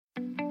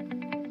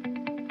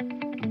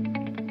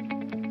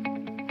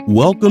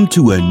Welcome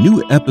to a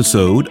new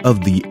episode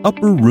of the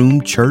Upper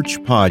Room Church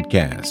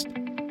Podcast.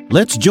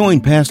 Let's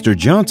join Pastor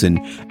Johnson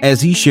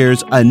as he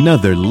shares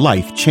another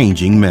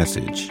life-changing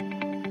message.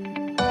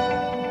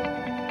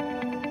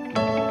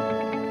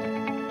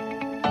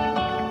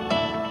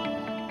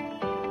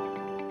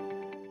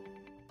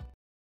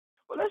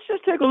 Well, let's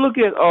just take a look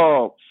at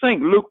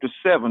St. Luke, the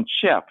 7th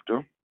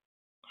chapter.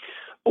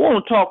 I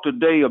want to talk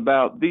today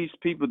about these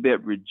people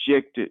that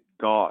rejected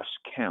God's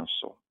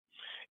counsel.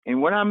 And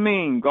when I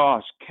mean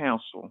God's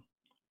counsel,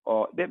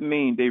 that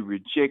means they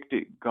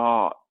rejected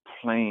God's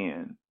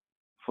plan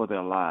for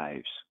their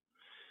lives.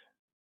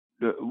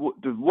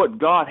 What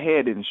God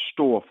had in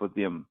store for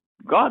them.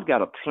 God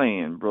got a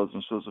plan, brothers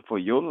and sisters, for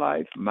your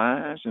life,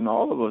 mine, and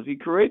all of us. He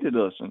created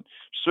us, and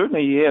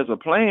certainly He has a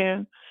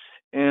plan.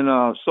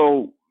 And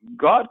so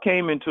God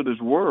came into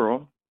this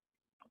world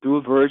through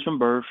a virgin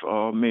birth,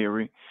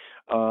 Mary,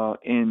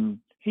 and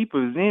He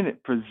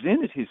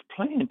presented His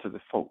plan to the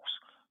folks.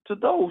 To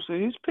those are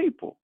His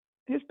people.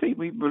 He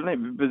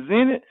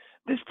presented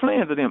this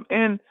plan to them,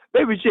 and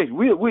they rejected.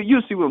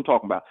 You'll see what I'm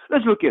talking about.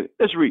 Let's look at it.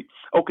 Let's read.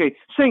 Okay,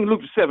 St.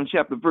 Luke, the 7th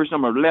chapter, verse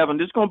number 11.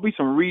 There's going to be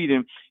some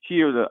reading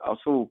here,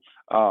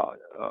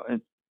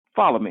 and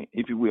follow me,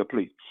 if you will,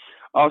 please.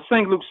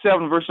 St. Luke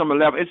 7, verse number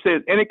 11, it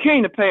says, "And it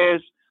came to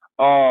pass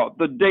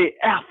the day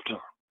after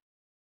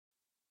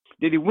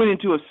that He went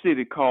into a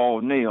city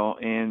called Nain,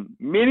 and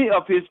many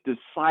of His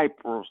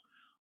disciples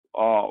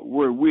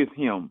were with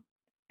Him,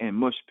 and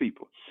much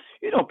people."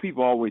 You know,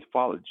 people always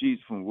followed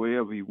Jesus from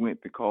wherever He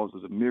went because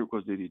of the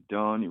miracles that He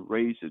done. He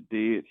raised the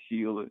dead,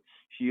 healed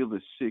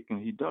the sick, and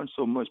He done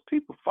so much.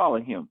 People follow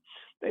Him.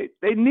 They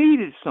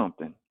needed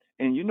something.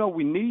 And you know,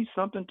 we need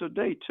something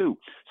today too.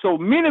 So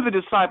many of the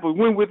disciples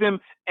went with Him,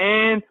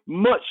 and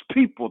much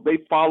people, they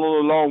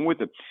followed along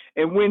with Him.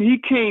 And when He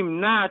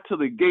came nigh to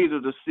the gate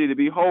of the city,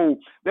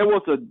 behold, there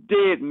was a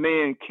dead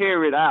man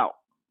carried out,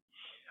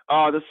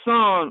 the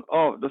son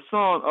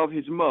of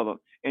his mother,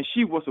 and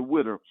she was a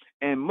widow,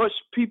 and much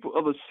people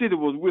of the city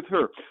was with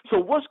her. So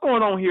what's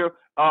going on here?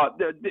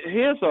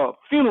 Here's a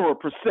funeral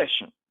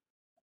procession.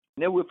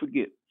 Never will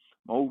forget,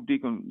 my old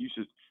deacon used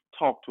to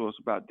talk to us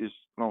about this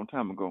a long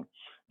time ago.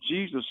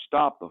 Jesus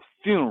stopped a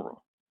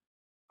funeral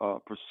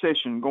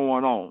procession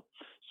going on.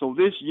 So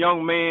this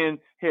young man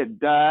had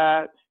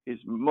died. His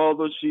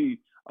mother, she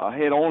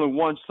had only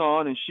one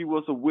son, and she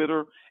was a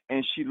widow,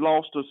 and she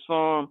lost her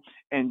son.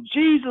 And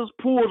Jesus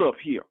pulled up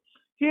here.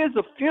 Here's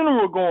a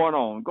funeral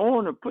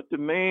going to put the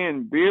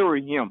man,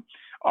 bury him.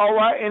 All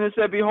right, and it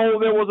said,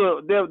 behold, there was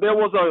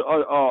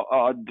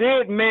a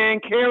dead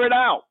man carried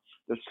out,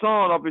 the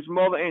son of his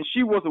mother, and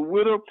she was a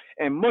widow,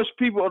 and much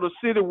people of the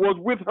city was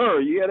with her.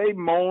 Yeah, they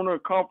mourned her,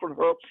 comfort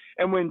her.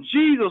 And when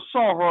Jesus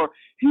saw her,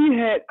 He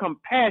had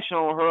compassion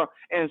on her,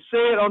 and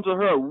said unto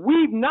her,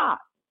 weep not.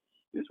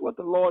 This is what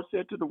the Lord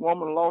said to the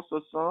woman who lost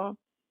her son.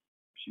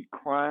 She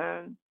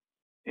crying,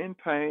 in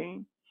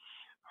pain,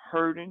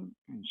 hurting.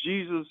 And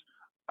Jesus,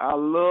 I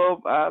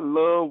love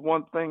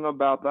one thing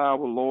about our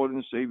Lord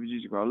and Savior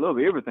Jesus Christ. I love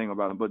everything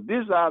about Him, but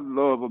this I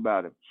love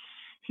about Him.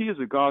 He is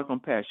a God of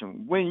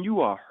compassion. When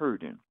you are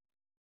hurting,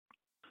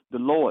 the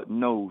Lord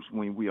knows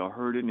when we are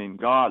hurting, and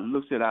God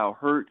looks at our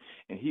hurt,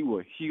 and He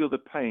will heal the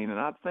pain. And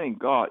I thank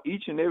God,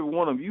 each and every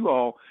one of you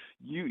all,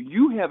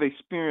 you have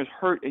experienced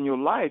hurt in your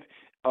life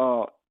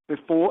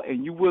before,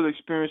 and you will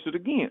experience it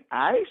again.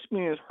 I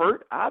experienced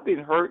hurt. I've been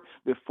hurt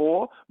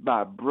before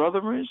by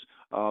brethren,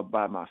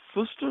 by my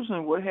sisters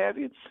and what have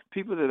you,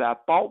 people that I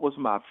thought was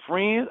my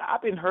friends.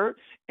 I've been hurt,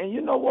 and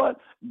you know what?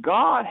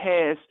 God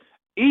has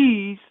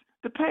eased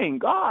the pain.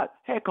 God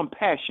had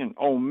compassion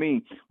on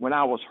me when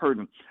I was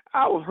hurting.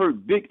 I was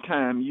hurt big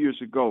time years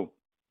ago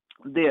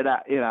there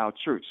at our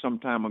church some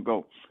time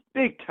ago.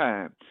 Big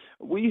time.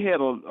 We had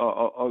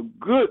a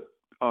good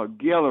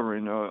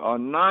gathering, a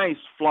nice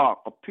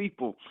flock of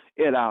people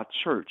at our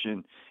church,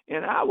 and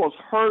I was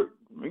hurt.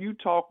 You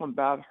talking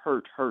about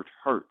hurt.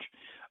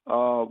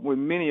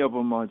 When many of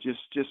them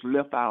just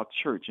left our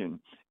church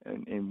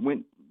and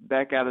went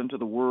back out into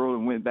the world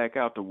and went back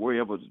out to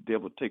wherever the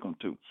devil take them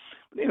to.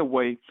 But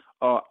anyway,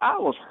 I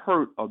was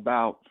hurt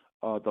about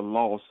the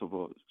loss of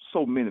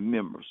so many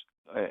members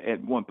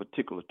at one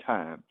particular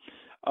time.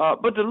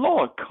 But the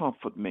Lord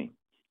comforted me.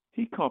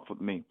 He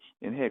comforted me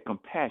and had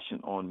compassion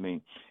on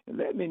me and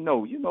let me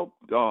know,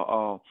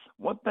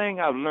 one thing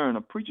I've learned,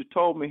 a preacher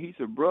told me, he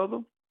said, brother,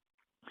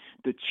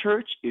 the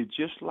church is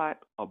just like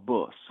a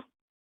bus.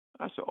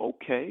 I said,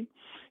 okay.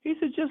 He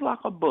said, just like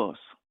a bus.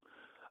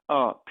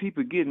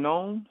 People getting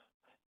on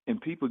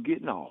and people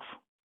getting off.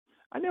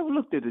 I never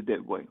looked at it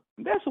that way.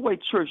 That's the way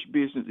church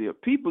business is.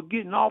 People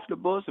getting off the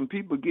bus and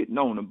people getting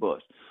on the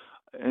bus.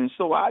 And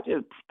so I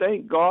just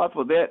thank God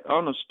for that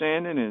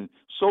understanding. And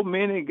so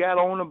many got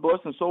on the bus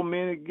and so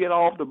many get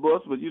off the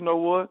bus. But you know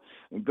what?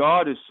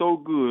 God is so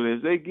good.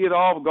 As they get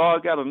off,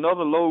 God got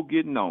another load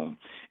getting on.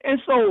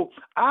 And so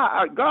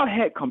God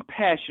had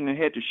compassion and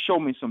had to show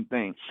me some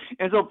things.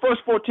 And so verse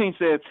 14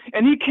 says,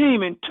 and He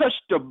came and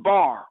touched the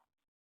bar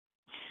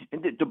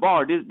And the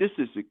bar, this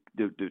is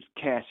the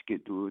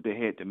casket they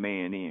had the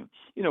man in.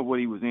 You know what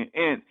he was in.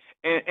 And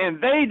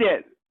they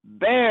that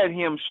bade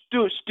him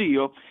stood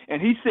still,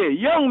 and he said,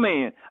 Young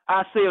man,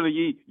 I say unto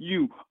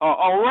you,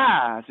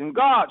 arise. And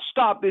God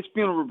stopped this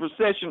funeral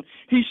procession.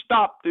 He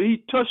stopped,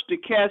 he touched the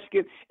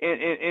casket,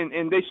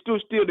 and they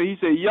stood still. And he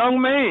said,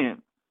 Young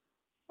man,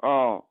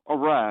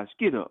 arise,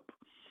 get up.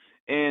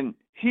 And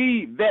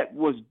he that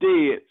was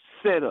dead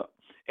sat up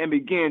and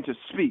began to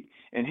speak,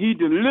 and he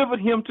delivered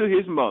him to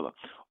his mother.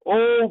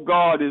 Oh,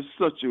 God is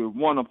such a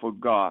wonderful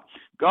God.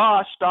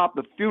 God stopped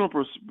the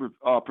funeral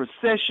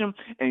procession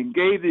and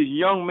gave this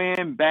young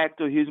man back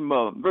to his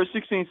mother. Verse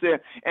 16 said,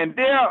 and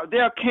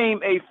there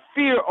came a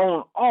fear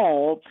on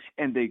all,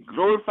 and they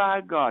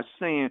glorified God,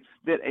 saying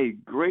that a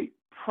great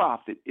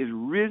prophet is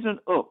risen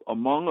up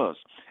among us,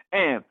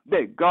 and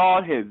that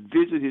God has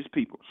visited his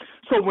people.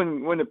 So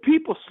when the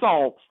people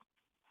saw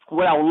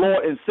what our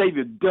Lord and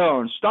Savior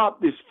done,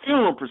 stopped this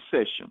funeral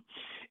procession,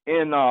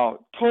 and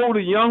told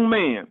the young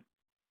man,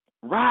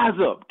 rise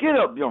up, get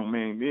up, young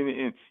man.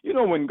 And you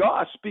know, when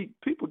God speaks,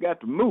 people got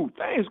to move.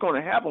 Things going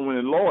to happen when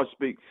the Lord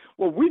speaks.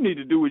 What we need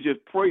to do is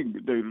just pray.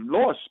 The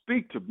Lord,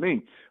 speak to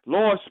me.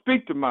 Lord,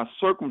 speak to my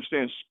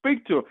circumstance.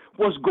 Speak to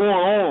what's going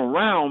on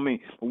around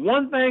me.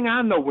 One thing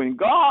I know, when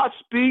God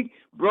speaks,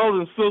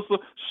 brothers and sisters,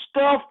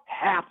 stuff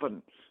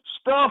happens.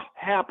 Stuff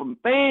happens.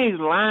 Things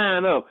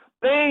line up.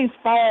 Things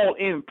fall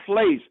in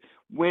place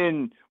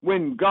when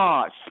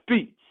God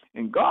speaks.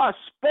 And God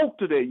spoke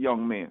to that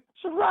young man.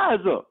 So rise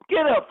up.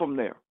 Get up from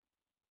there.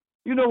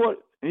 You know what?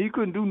 And he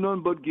couldn't do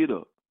nothing but get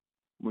up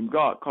when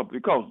God comes,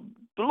 because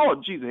the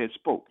Lord Jesus had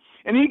spoke.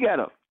 And he got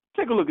up.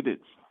 Take a look at this.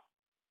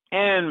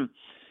 And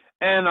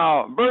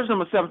verse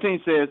number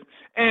 17 says,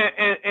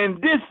 and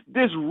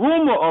this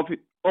rumor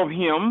of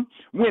him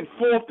went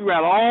forth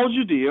throughout all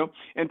Judea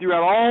and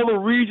throughout all the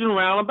region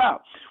round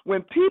about.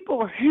 When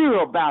people hear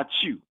about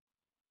you,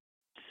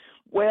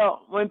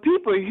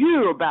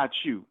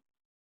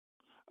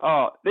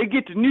 they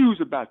get the news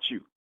about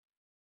you.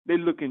 They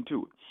look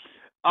into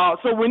it.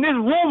 So when this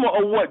rumor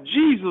of what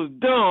Jesus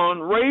done,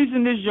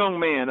 raising this young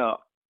man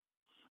up,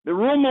 the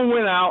rumor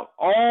went out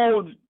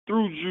all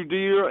through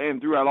Judea and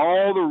throughout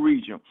all the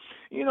region.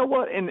 You know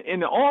what? And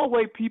the only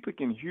way people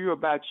can hear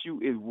about you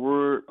is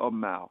word of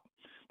mouth.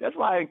 That's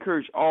why I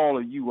encourage all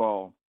of you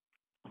all,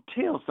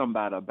 tell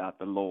somebody about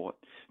the Lord.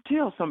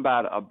 Tell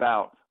somebody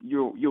about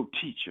your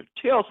teacher.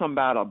 Tell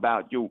somebody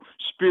about your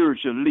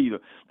spiritual leader.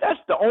 That's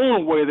the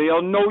only way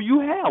they'll know you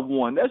have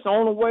one. That's the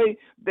only way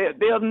that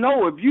they'll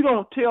know. If you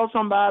don't tell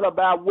somebody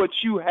about what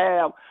you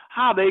have,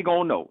 how they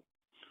gonna know?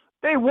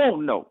 They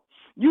won't know.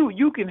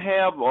 You can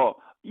have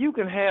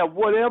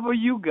whatever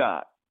you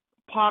got,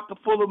 pocket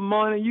full of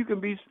money. You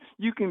can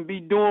be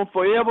doing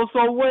forever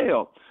so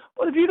well.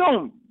 But if you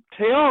don't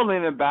tell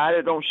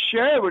anybody, don't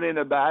share it with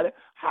anybody,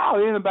 how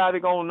anybody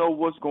gonna know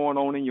what's going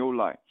on in your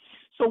life?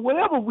 So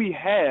whatever we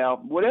have,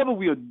 whatever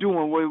we are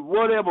doing,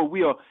 whatever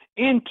we are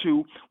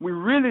into, we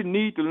really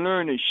need to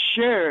learn to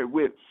share it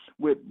with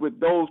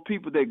those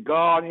people that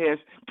God has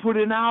put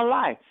in our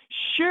life.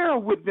 Share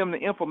with them the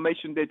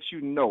information that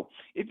you know.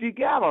 If you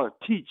got a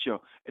teacher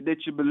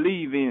that you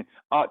believe in,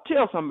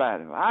 tell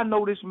somebody, I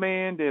know this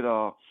man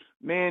that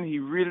he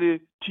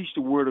really teach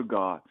the word of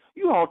God.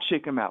 You all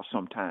check him out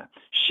sometime.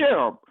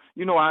 Share.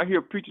 You know, I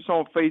hear preachers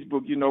on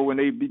Facebook, you know, when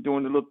they be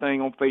doing the little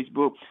thing on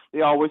Facebook, they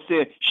always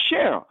say,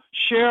 share.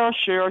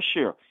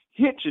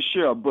 Hit your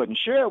share button.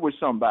 Share it with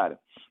somebody.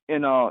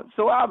 And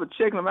so I was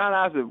checking them out, and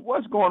I said,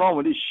 what's going on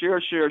with this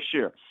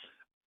share?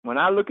 When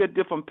I look at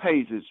different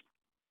pages,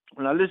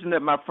 when I listen to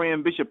my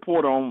friend Bishop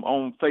Porter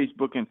on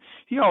Facebook, and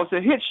he always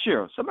said, hit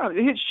share.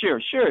 Somebody hit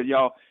share. Share it,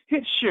 y'all.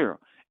 Hit share.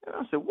 And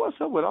I said,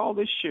 what's up with all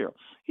this share?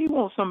 He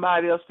wants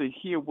somebody else to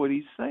hear what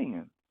he's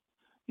saying.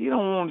 He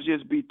don't want to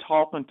just be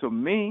talking to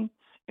me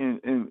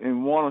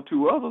and one or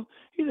two others.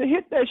 He said,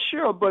 hit that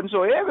share button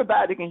so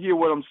everybody can hear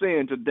what I'm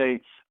saying today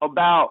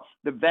about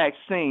the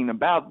vaccine,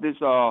 about this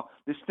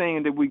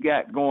thing that we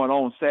got going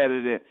on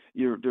Saturday.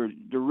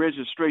 The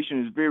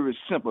registration is very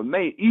simple,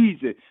 made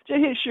easy. Just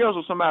hit share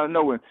so somebody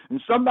know it. And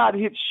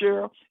somebody hit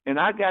share, and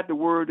I got the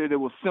word that it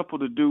was simple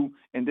to do,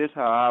 and that's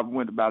how I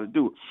went about to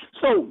do it.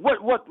 So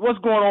what's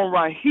going on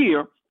right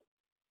here?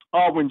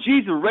 When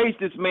Jesus raised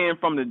this man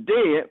from the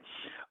dead,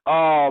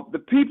 the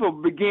people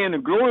began to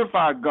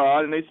glorify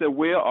God, and they said,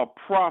 well, a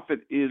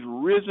prophet is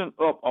risen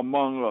up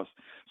among us.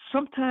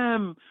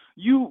 Sometimes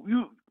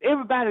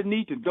everybody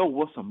needs to know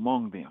what's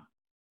among them.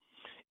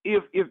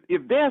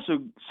 If there's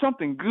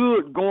something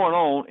good going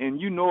on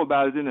and you know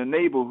about it in the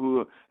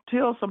neighborhood,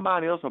 tell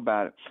somebody else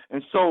about it.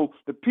 And so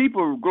the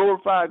people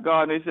glorified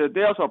God, and they said,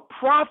 there's a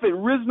prophet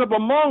risen up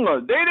among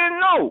us. They didn't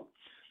know.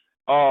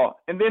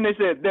 And then they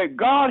said that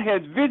God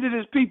has visited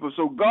his people.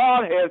 So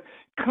God has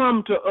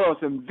come to us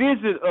and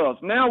visited us.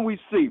 Now we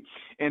see.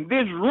 And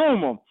this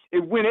rumor,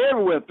 it went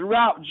everywhere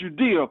throughout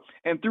Judea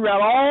and throughout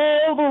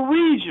all the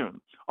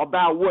region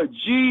about what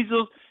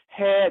Jesus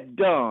had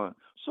done.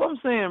 So I'm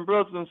saying,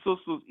 brothers and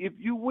sisters, if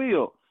you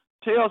will,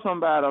 tell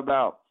somebody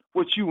about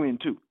what you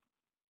into.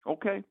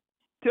 Okay?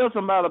 Tell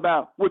somebody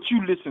about what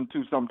you listen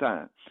to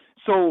sometimes.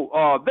 So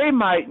they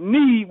might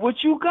need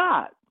what you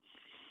got,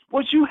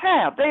 what you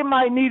have. They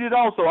might need it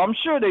also. I'm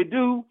sure they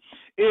do.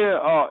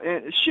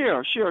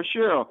 Share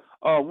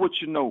what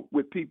you know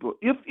with people.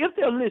 If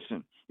they'll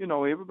listen,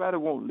 everybody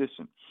won't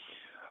listen.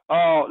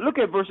 Look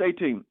at verse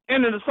 18.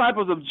 And the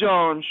disciples of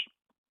John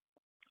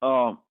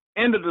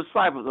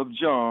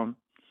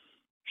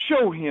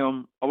show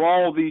him of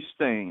all these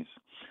things.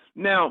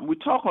 Now, we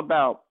talk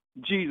about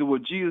Jesus,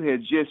 what Jesus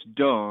had just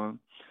done.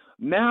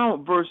 Now,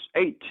 verse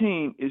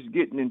 18 is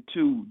getting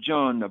into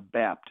John the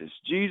Baptist.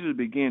 Jesus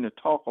began to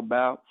talk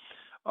about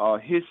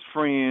his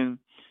friend,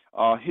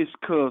 his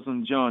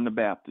cousin, John the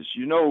Baptist.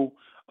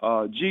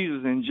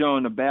 Jesus and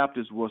John the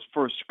Baptist was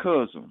first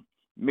cousin,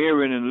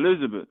 Mary and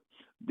Elizabeth,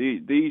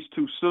 these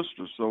two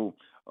sisters. So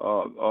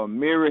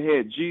Mary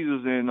had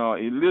Jesus and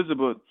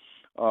Elizabeth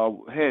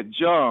had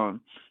John.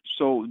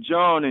 So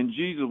John and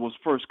Jesus was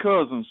first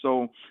cousins.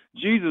 So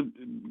Jesus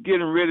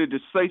getting ready to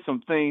say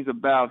some things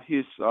about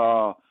his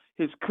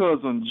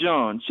cousin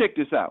John. Check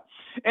this out.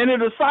 And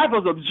the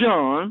disciples of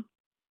John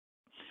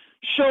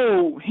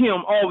showed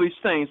him all these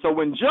things. So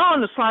when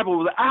John's disciple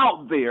was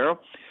out there,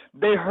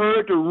 they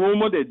heard the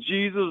rumor that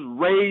Jesus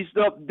raised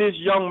up this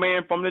young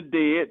man from the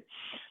dead.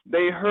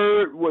 They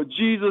heard what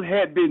Jesus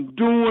had been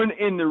doing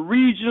in the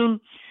region.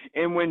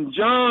 And when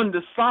John's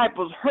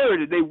disciples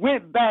heard it, they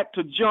went back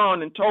to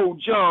John and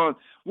told John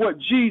what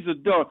Jesus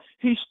done.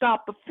 He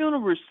stopped the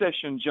funeral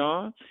procession,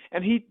 John,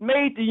 and he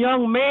made the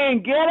young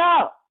man get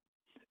up.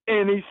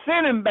 And he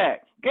sent him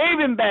back, gave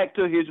him back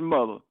to his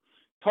mother,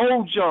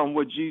 told John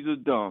what Jesus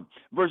done.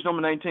 Verse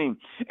number 19.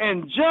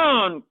 And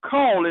John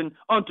calling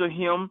unto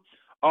him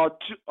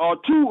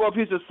two of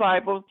his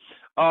disciples,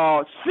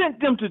 sent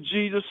them to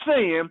Jesus,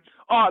 saying,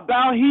 art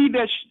thou he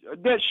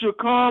that should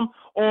come,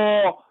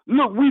 or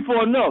look we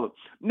for another?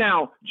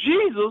 Now,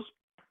 Jesus,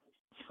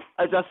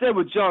 as I said,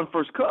 was John's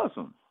first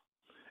cousin.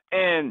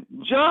 And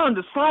John's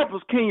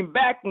disciples came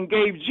back and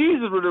gave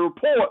Jesus the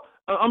report.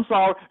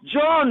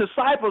 John's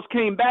disciples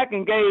came back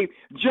and gave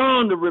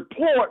John the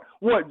report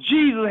what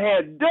Jesus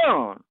had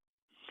done.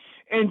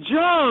 And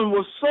John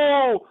was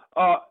so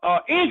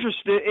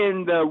interested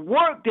in the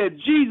work that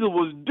Jesus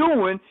was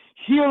doing,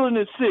 healing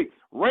the sick,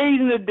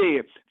 raising the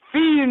dead,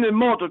 feeding the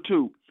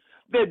multitude,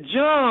 that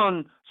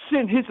John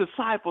sent his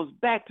disciples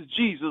back to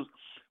Jesus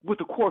with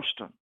a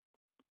question.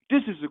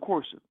 This is the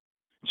question.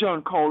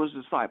 John called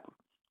his disciples,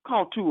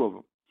 called two of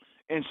them,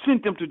 and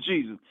sent them to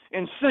Jesus,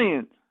 and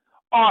saying,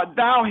 art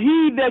thou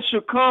he that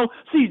should come?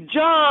 See,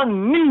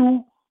 John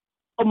knew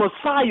a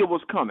Messiah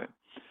was coming.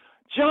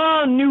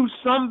 John knew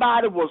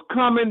somebody was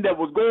coming that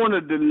was going to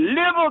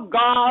deliver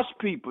God's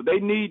people. They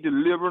need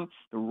deliverance.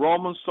 The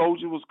Roman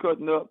soldier was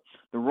cutting up.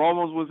 The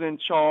Romans was in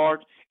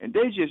charge, and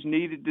they just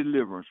needed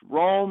deliverance.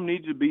 Rome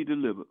needed to be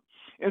delivered.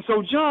 And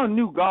so John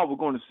knew God was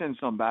going to send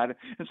somebody.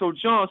 And so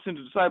John sent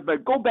the disciples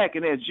back, go back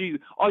and ask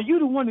Jesus, are you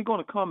the one that's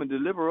going to come and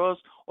deliver us,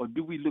 or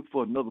do we look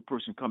for another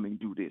person coming and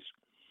do this?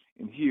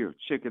 And here,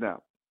 check it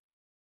out.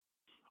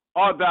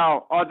 Art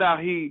thou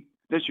he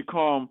that should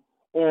come,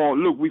 or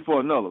look we for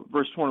another?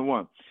 Verse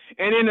 21.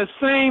 And in the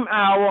same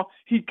hour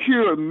he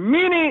cured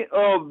many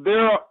of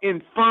their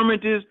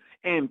infirmities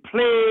and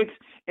plagues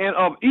and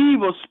of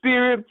evil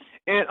spirit,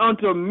 and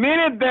unto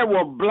many that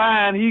were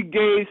blind he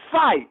gave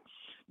sight.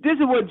 This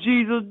is what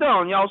Jesus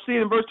done. Y'all see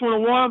it in verse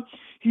 21?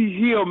 He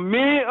healed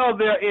many of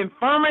their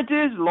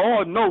infirmities.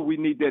 Lord, no, we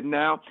need that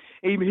now.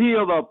 He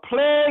healed the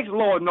plagues.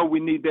 Lord, no, we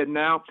need that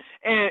now.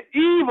 And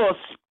evil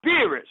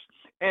spirits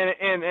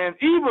and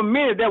even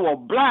many that were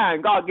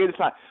blind, God gave us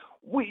sight.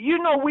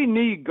 We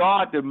need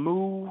God to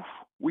move.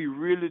 We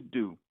really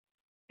do.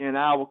 In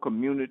our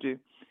community,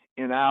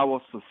 in our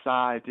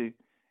society,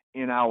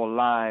 in our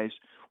lives.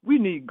 We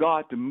need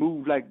God to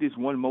move like this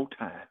one more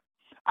time.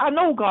 I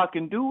know God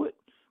can do it.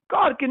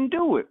 God can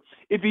do it.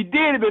 If he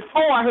did it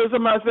before, I heard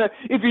somebody say,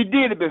 if he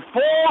did it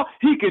before,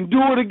 he can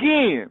do it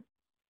again.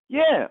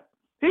 Yeah,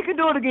 he can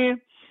do it again.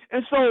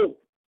 And so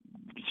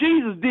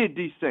Jesus did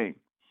these things.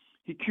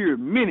 He cured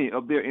many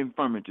of their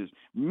infirmities,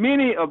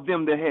 many of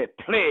them that had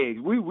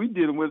plagues. We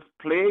dealing with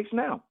plagues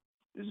now.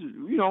 This is,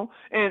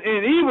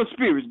 and evil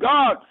spirits.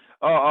 God,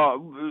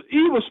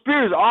 evil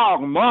spirits are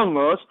among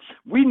us.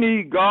 We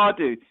need God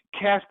to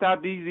cast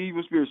out these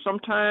evil spirits.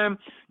 Sometimes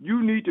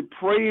you need to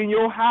pray in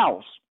your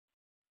house.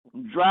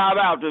 Drive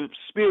out the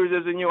spirits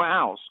that's in your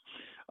house.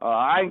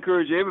 I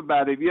encourage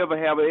everybody, if you ever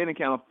have any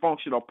kind of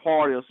function or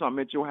party or something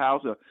at your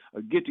house, or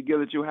get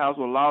together at your house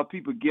where a lot of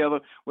people gather,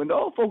 when the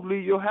old folks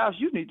leave your house,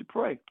 you need to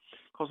pray.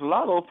 Because a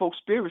lot of old folks'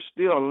 spirits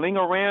still linger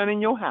around in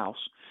your house.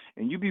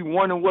 And you be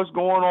wondering what's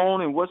going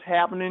on and what's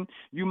happening.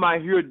 You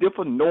might hear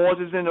different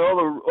noises in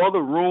the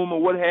other room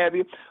or what have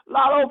you. A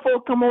lot of old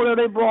folks come over there,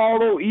 they brought all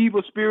those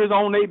evil spirits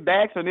on their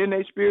backs, and in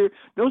their spirit,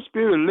 those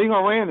spirits linger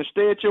around and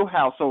stay at your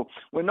house. So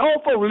when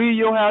old folks leave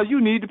your house, you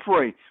need to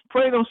pray.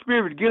 Pray them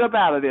spirits get up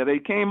out of there. They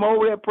came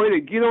over there, pray they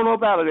get on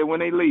up out of there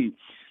when they leave.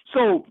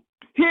 So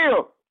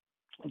here,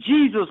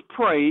 Jesus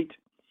prayed,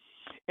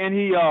 and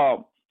he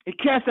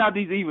cast out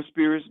these evil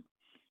spirits.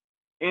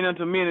 and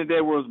unto many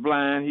that was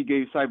blind he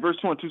gave sight. Verse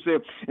 22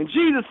 said, and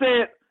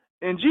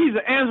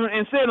Jesus answered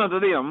and said unto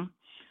them,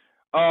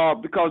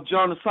 because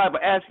John the disciple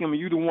asked him, are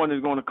you the one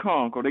that's going to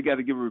come? Because they got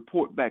to give a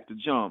report back to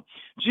John.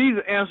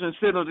 Jesus answered and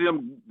said unto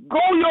them, go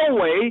your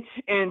way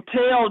and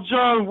tell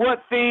John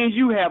what things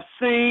you have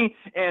seen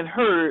and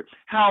heard,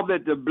 how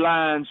that the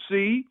blind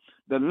see,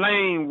 the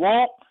lame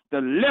walk, the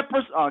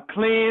lepers are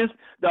cleansed,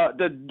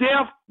 the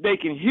deaf, they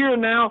can hear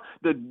now,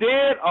 the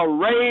dead are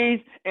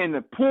raised, and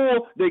the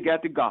poor, they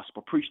got the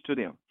gospel preached to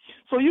them.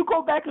 So you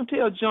go back and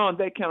tell John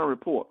that kind of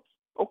report.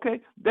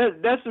 Okay,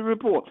 that's the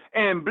report.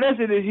 And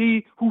blessed is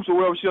he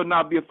whosoever shall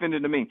not be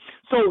offended to me.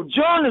 So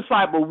John the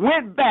disciple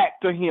went back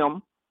to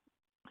him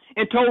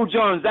and told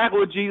John exactly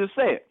what Jesus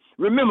said.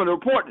 Remember the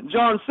report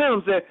John sent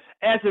him said,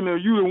 ask him, are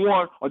you the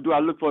one or do I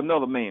look for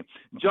another man?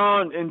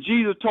 John and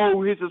Jesus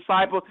told his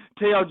disciple,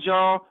 tell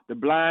John the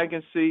blind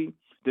can see,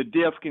 the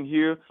deaf can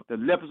hear, the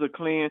lepers are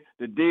cleansed,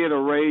 the dead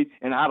are raised,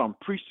 and I done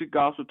preached the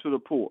gospel to the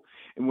poor.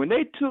 And when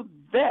they took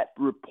that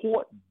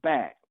report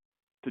back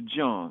to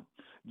John,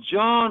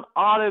 John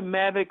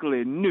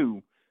automatically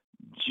knew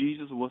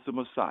Jesus was the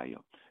Messiah.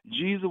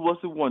 Jesus was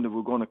the one that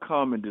was going to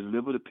come and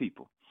deliver the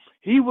people.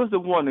 He was the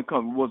one that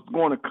was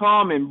going to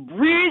come and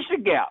bridge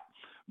the gap,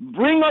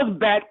 bring us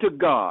back to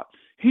God.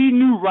 He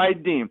knew right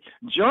then.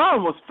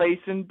 John was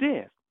facing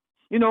death.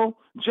 You know,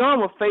 John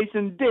was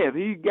facing death.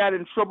 He got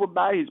in trouble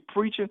by his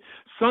preaching.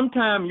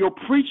 Sometimes your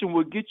preaching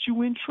will get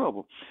you in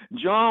trouble.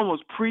 John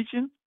was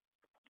preaching,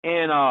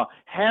 and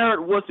Herod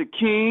was the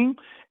king,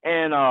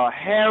 and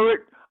Herod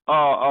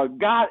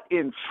got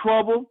in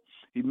trouble.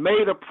 He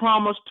made a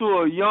promise to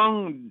a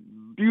young,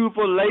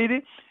 beautiful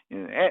lady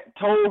and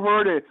told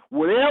her that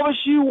whatever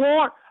she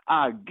want,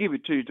 I'll give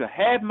it to you to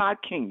have my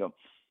kingdom.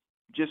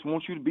 Just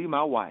want you to be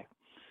my wife.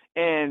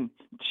 And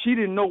she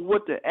didn't know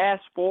what to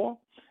ask for.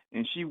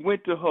 And she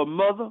went to her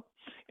mother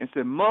and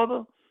said,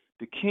 Mother,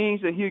 the king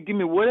said he'll give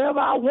me whatever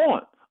I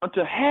want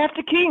until half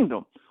the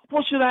kingdom.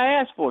 What should I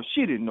ask for?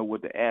 She didn't know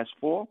what to ask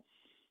for.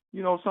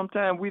 You know,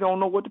 sometimes we don't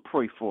know what to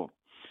pray for.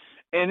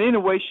 And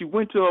anyway, she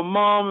went to her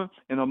mom,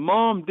 and her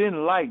mom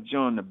didn't like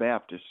John the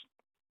Baptist.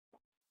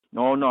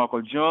 No,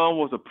 because John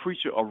was a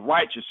preacher of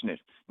righteousness.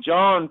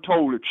 John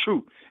told the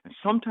truth. And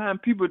sometimes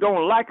people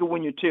don't like it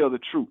when you tell the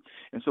truth.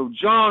 And so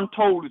John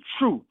told the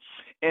truth.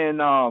 And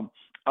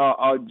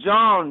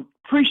John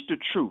preached the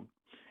truth.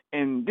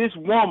 And this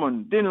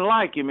woman didn't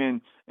like him.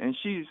 And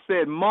she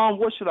said, Mom,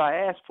 what should I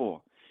ask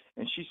for?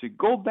 And she said,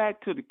 go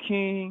back to the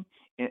king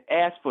and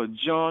ask for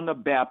John the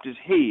Baptist's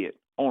head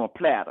on a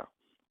platter.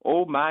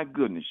 Oh, my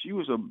goodness. She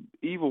was an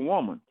evil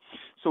woman.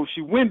 So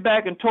she went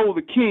back and told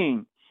the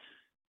king,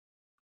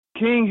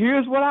 King,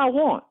 here's what I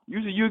want.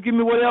 You said you'll give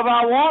me whatever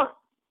I want?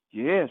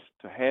 Yes,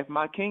 to have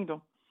my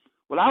kingdom.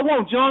 Well, I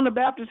want John the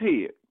Baptist's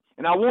head,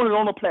 and I want it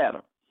on a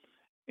platter.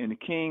 And the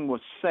king was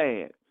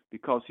sad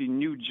because he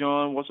knew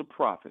John was a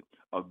prophet,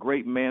 a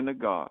great man of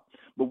God.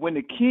 But when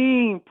the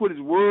king put his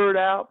word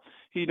out,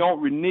 he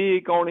don't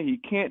renege on it. He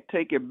can't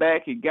take it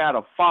back. He got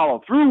to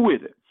follow through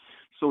with it.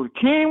 So the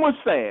king was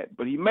sad,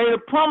 but he made a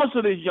promise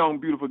to this young,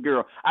 beautiful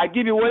girl. I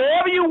give you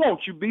whatever you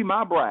want. You be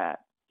my bride.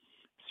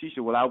 She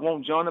said, well, I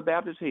want John the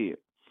Baptist's head.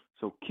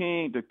 So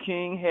the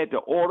king had to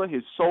order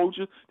his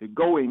soldiers to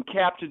go and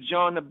capture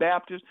John the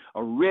Baptist,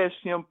 arrest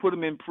him, put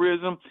him in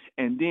prison,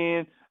 and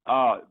then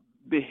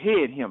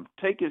behead him,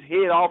 take his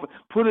head off,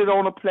 put it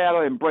on a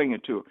platter, and bring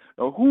it to him.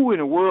 Now, who in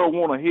the world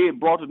want a head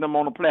brought to them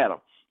on a platter?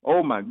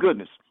 Oh, my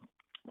goodness.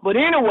 But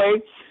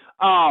anyway,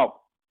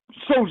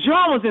 so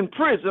John was in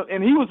prison,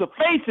 and he was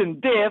facing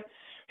death.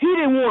 He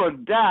didn't want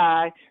to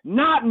die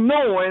not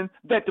knowing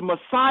that the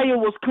Messiah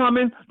was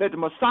coming, that the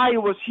Messiah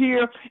was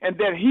here, and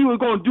that he was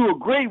going to do a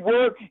great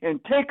work and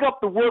take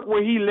up the work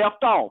where he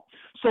left off.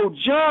 So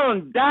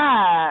John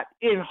died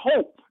in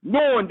hope,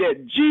 knowing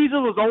that Jesus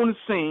was on the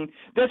scene.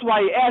 That's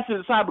why he asked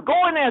his disciple, go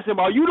and ask him,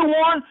 are you the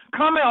one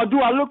coming or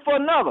do I look for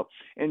another?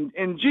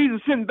 And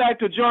Jesus sent back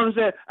to John and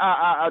said,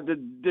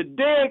 the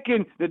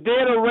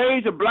dead are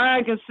raised, the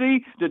blind can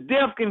see, the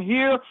deaf can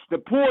hear, the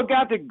poor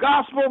got the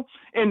gospel,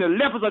 and the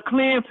lepers are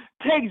cleansed.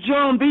 Take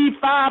John these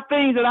 5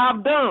 things that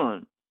I've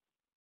done.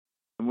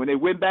 And when they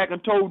went back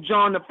and told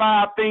John the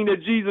 5 things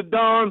that Jesus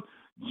done,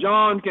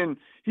 John can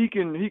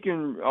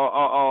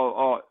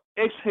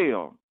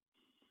exhale.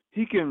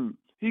 He can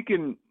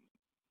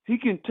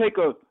take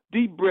a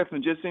deep breath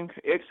and just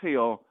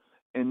exhale,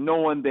 and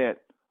knowing that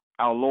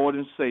our Lord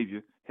and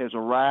Savior has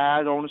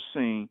arrived on the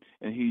scene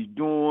and he's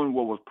doing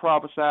what was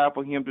prophesied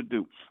for him to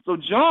do. So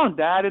John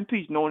died in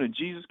peace, knowing that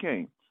Jesus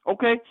came.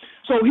 Okay?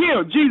 So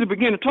here, Jesus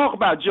began to talk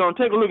about John.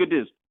 Take a look at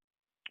this.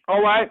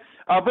 All right?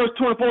 Verse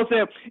 24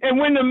 says, and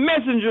when the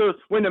messengers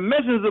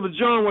of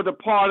John were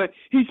departed,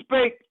 he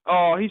spake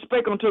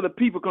unto the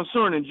people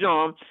concerning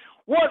John.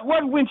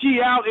 What went ye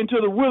out into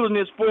the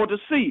wilderness for to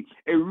see?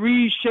 A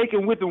reed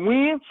shaken with the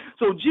wind?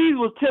 So Jesus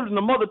was telling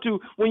the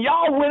multitude, when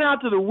y'all went out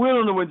to the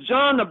wilderness, when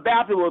John the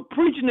Baptist was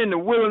preaching in the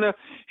wilderness,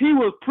 he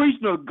was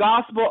preaching the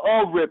gospel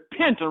of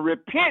repentance.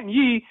 Repent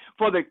ye,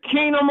 for the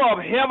kingdom of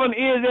heaven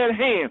is at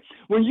hand.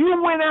 When you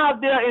went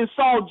out there and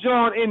saw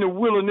John in the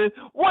wilderness,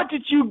 what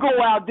did you go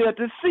out there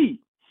to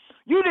see?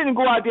 You didn't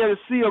go out there to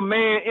see a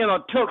man in a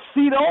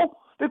tuxedo,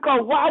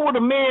 because why would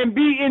a man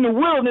be in the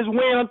wilderness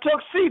wearing a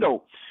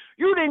tuxedo?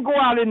 You didn't go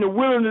out in the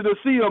wilderness to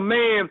see a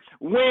man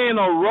wearing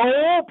a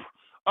robe.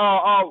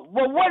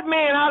 But what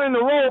man out in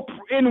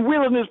the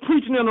wilderness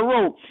preaching in a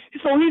robe?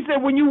 So he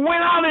said, when you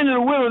went out into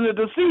the wilderness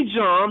to see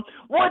John,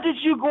 what did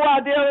you go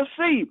out there to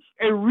see?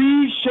 A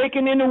reed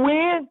shaking in the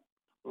wind?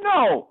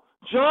 No,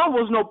 John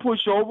was no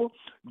pushover.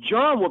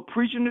 John was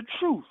preaching the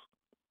truth.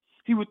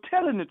 He was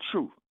telling the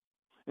truth.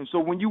 And so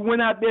when you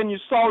went out there and you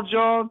saw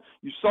John,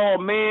 you saw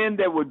a man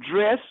that was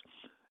dressed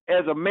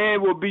as a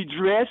man will be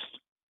dressed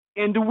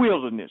in the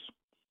wilderness.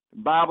 The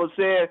Bible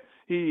said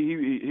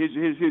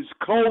his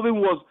clothing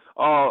was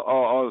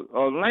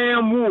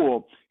lamb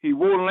wool. He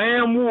wore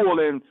lamb wool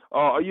and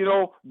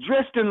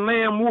dressed in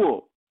lamb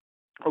wool,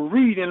 a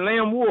reed in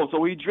lamb wool.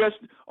 So he dressed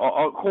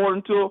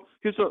according to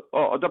his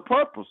the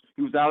purpose.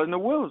 He was out in the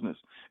wilderness,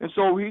 and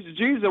so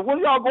Jesus said, "What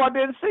do y'all go out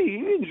there to see?"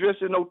 He didn't dress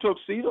in no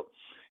tuxedo.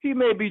 He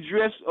may be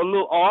dressed a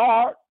little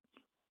odd,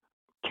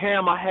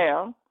 camel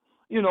hair,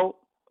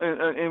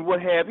 and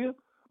what have you.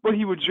 But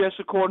he was dressed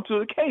according to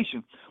the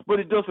occasion. But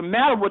it doesn't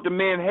matter what the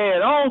man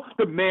had on.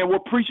 The man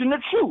was preaching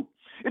the truth.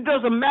 It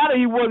doesn't matter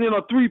he wasn't in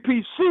a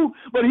three-piece suit,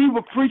 but he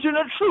was preaching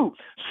the truth.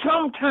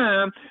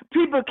 Sometimes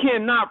people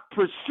cannot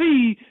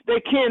perceive, they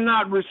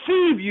cannot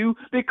receive you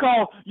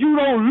because you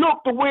don't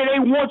look the way they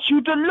want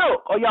you to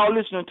look. Are y'all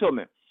listening to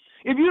me?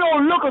 If you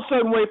don't look a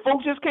certain way,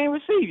 folks just can't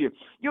receive you.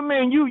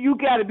 You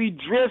got to be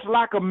dressed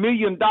like $1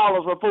 million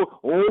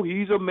before,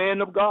 he's a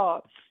man of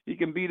God. He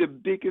can be the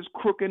biggest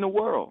crook in the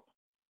world.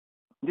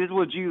 This is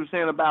what Jesus was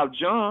saying about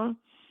John.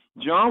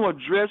 John was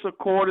dressed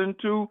according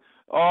to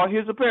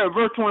his apparel.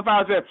 Verse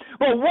 25 says,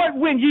 but what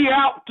went ye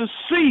out to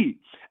see?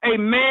 A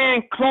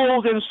man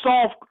clothed in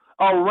soft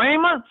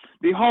raiment?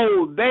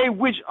 Behold, they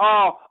which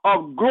are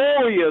of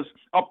glorious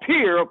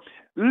appear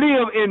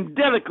live in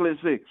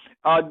delicately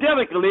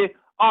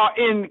are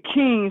in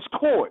king's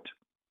court.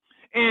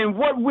 And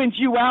what went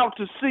you out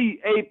to see?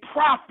 A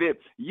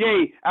prophet?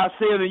 Yea, I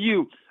say unto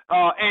you,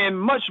 and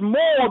much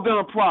more than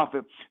a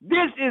prophet.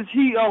 This is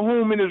he of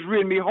whom it is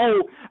written,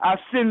 behold, I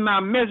send my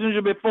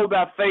messenger before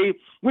thy face,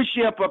 which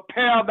shall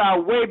prepare thy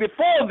way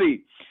before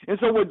thee. And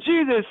so what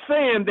Jesus is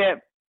saying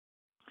that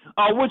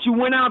what you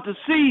went out to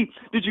see,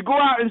 did you go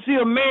out and see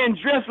a man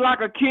dressed like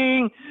a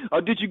king?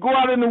 Or did you go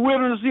out in the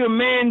wilderness and see a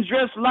man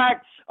dressed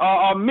like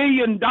 $1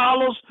 million?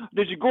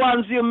 Did you go out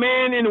and see a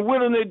man in the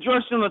wilderness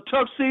dressed in a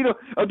tuxedo?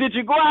 Or did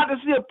you go out to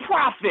see a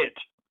prophet?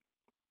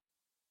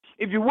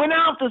 If you went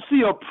out to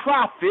see a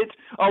prophet,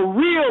 a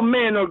real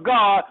man of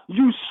God,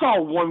 you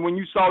saw one when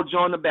you saw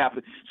John the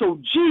Baptist. So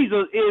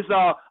Jesus is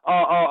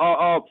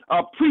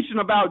preaching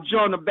about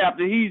John the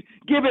Baptist. He's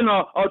giving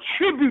a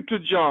tribute to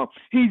John.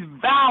 He's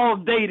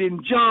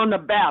validating John the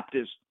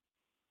Baptist.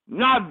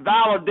 Not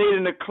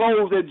validating the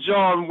clothes that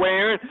John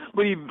wearing,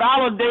 but he's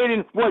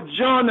validating what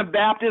John the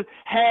Baptist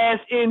has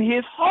in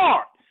his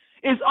heart.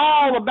 It's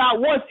all about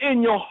what's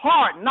in your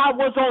heart, not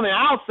what's on the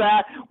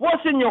outside.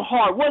 What's in your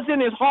heart? What's in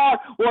his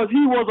heart was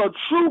he was a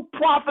true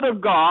prophet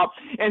of God,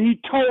 and he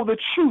told the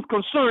truth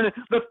concerning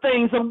the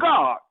things of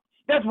God.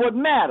 That's what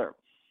mattered.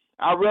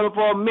 I'd rather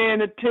for a man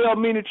to tell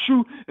me the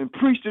truth and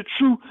preach the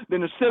truth than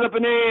to sit up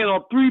in there in a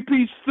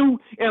three-piece suit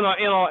in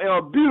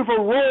a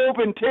beautiful robe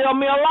and tell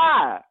me a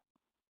lie.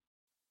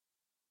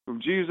 So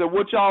Jesus said,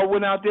 what y'all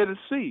went out there to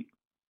see?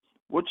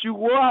 What you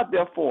were out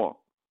there for?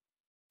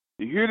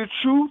 To hear the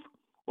truth?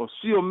 Or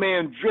see a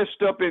man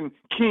dressed up in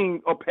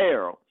king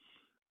apparel?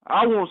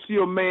 I want to see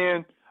a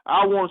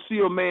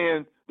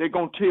man that's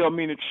going to tell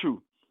me the truth.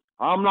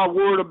 I'm not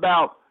worried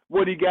about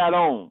what he got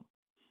on,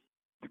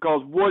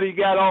 because what he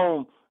got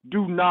on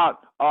do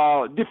not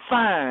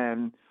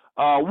define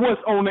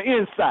what's on the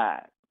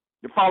inside.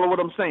 You follow what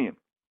I'm saying?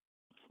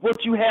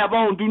 What you have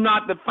on do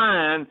not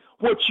define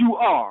what you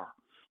are,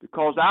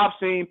 because I've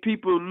seen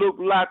people look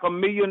like $1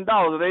 million.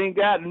 They ain't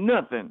got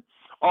nothing.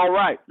 All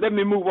right, let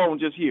me move on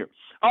just here.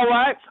 All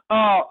right,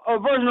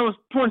 verse number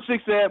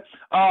 26 said,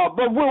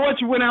 but what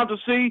you went out to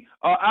see,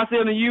 I say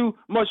unto you,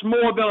 much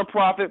more than a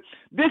prophet.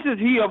 This is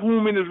he of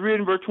whom it is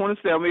written, verse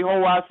 27,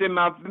 behold, I send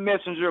my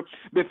messenger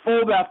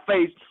before thy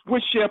face,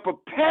 which shall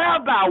prepare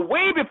thy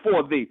way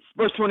before thee.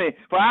 Verse 28,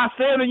 for I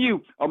say unto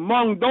you,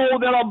 among those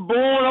that are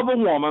born of a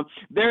woman,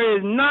 there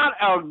is not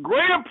a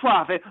greater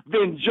prophet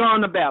than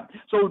John the Baptist.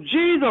 So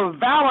Jesus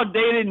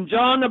validated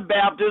John the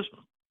Baptist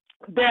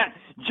that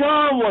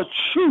John was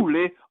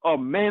truly a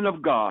man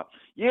of God.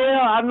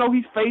 Yeah, I know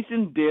he's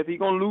facing death. He's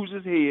going to lose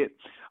his head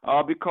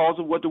because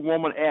of what the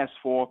woman asked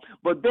for.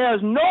 But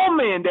there's no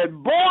man that's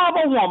born of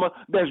a woman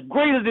that's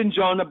greater than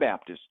John the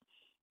Baptist.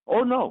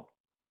 Oh, no,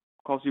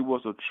 because he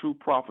was a true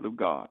prophet of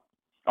God.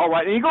 All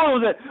right, and he goes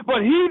on and says,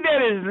 but he that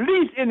is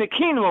least in the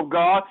kingdom of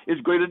God is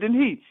greater than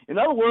he. In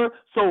other words,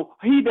 so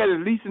he that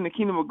is least in the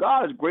kingdom of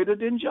God is greater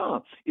than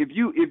John. If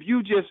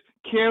you just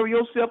carry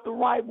yourself the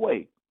right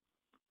way,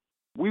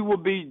 we will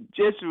be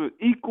just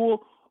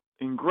equal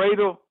and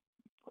greater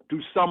to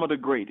some of the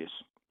greatest.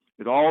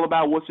 It's all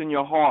about what's in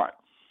your heart.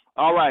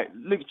 All right,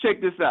 look,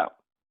 check this out.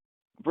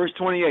 Verse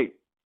 28.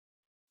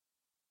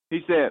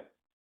 He said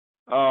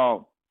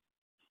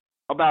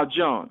about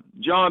John.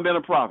 John been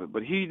a prophet,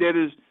 but he that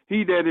is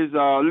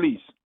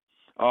least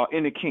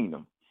in the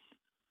kingdom,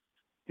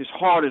 his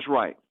heart is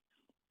right,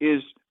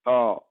 is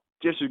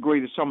just as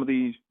great as some of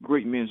these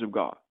great men of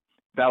God.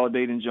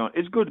 Validating John.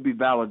 It's good to be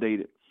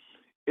validated.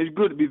 It's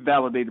good to be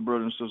validated,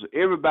 brothers and sisters.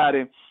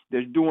 Everybody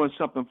that's doing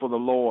something for the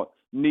Lord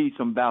needs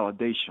some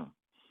validation.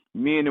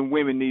 Men and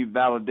women need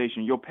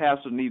validation. Your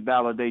pastor needs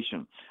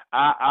validation.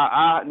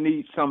 I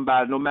need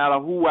somebody, no matter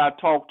who I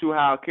talk to,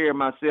 how I carry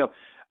myself,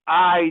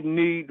 I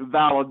need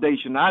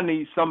validation. I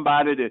need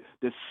somebody to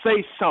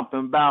say something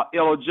about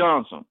Ella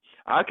Johnson.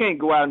 I can't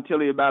go out and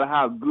tell you about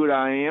how good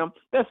I am.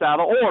 That's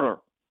out of order.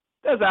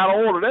 That's out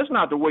of order. That's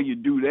not the way you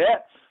do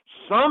that.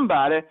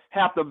 Somebody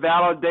have to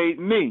validate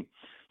me.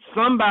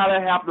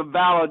 Somebody have to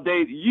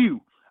validate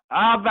you.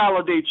 I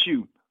validate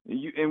you,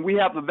 and we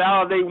have to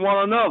validate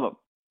one another.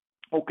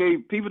 Okay,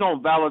 people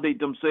don't validate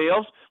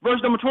themselves.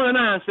 Verse number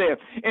 29 says,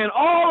 and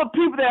all the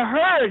people that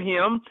heard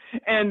him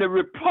and the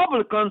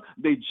Republican,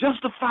 they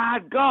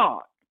justified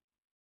God.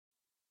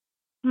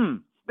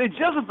 They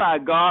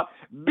justified God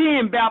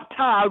being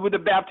baptized with the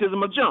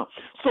baptism of John.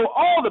 So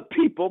all the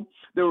people,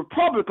 the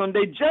Republican,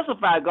 they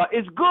justified God.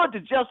 It's good to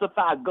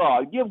justify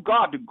God, give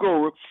God the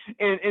glory.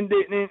 And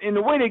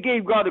the way they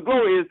gave God the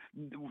glory is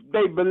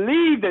they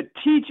believed the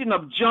teaching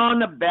of John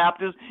the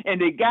Baptist, and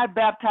they got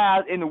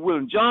baptized in the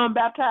wilderness. John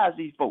baptized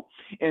these folks.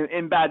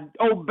 And by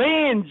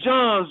obeying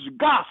John's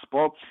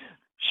gospel,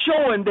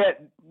 showing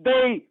that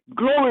they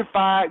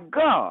glorified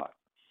God.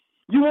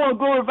 You want to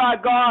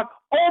glorify God?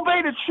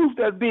 Obey the truth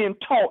that's being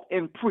taught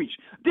and preached.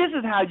 This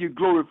is how you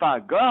glorify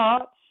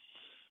God.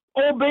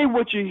 Obey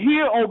what you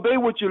hear, obey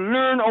what you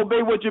learn,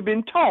 obey what you've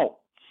been taught.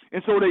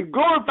 And so they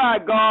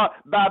glorified God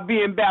by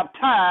being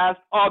baptized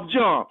of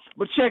John.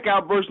 But check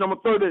out verse number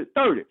 30.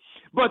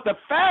 But the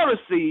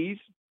Pharisees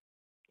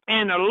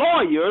and the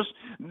lawyers,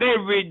 they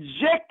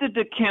rejected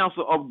the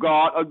counsel of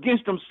God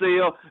against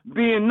themselves,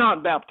 being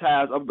not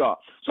baptized of God.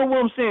 So what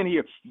I'm saying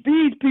here,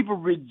 these people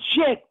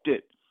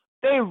rejected.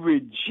 They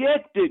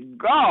rejected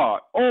God.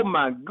 Oh,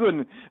 my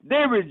goodness.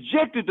 They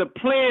rejected the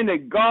plan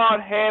that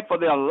God had for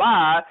their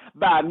lives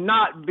by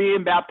not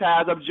being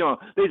baptized of John.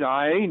 They said,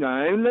 I ain't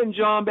letting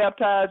John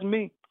baptize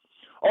me.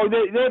 Or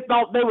they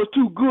thought they was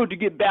too good to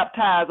get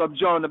baptized of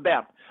John the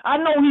Baptist. I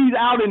know he's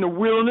out in the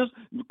wilderness,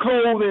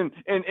 clothed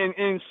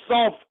in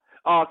soft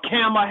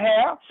camel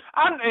hair.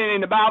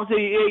 And the Bible says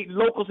he ate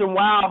locusts and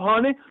wild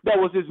honey. That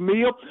was his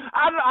meal.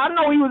 I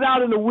know he was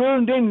out in the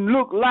wilderness, didn't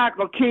look like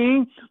a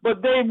king,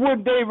 but they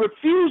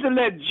refused to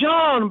let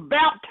John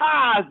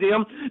baptize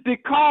them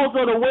because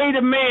of the way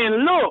the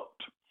man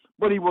looked.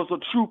 But he was a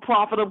true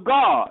prophet of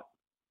God.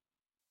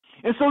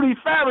 And so these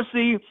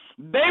Pharisees,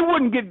 they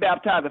wouldn't get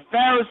baptized. The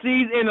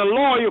Pharisees and the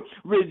lawyer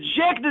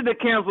rejected the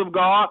counsel of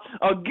God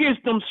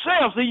against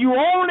themselves. So you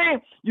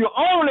only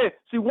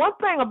see one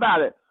thing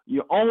about it.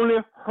 You're only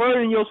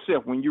hurting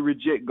yourself when you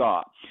reject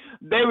God.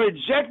 They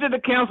rejected the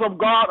counsel of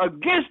God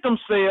against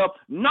themselves,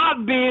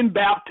 not being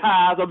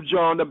baptized of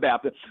John the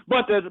Baptist.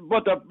 But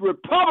the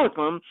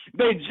Republican,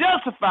 they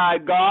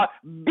justified God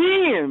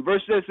being,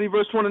 verse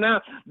 29,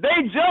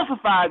 they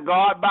justified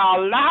God by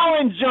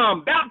allowing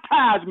John,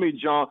 baptize me,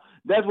 John.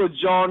 That's what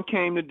John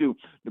came to do.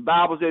 The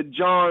Bible said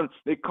John,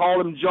 they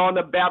call him John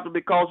the Baptist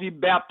because he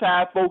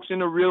baptized folks in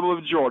the river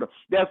of Jordan.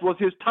 That was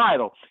his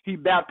title. He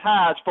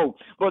baptized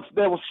folks. But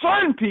there were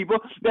certain people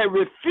that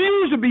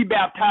refused to be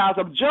baptized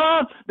of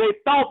John. They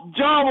thought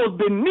John was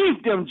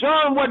beneath them.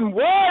 John wasn't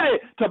worthy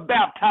to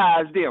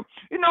baptize them.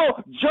 You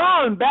know,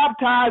 John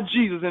baptized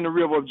Jesus in the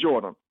river of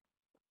Jordan.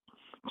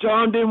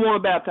 John didn't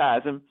want to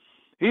baptize him.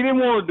 He didn't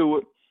want to do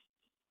it.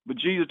 But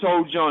Jesus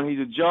told John, he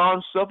said,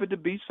 John, suffered to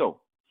be so.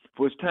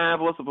 For it's time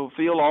for us to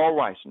fulfill all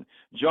righteousness.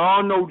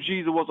 John knew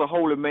Jesus was a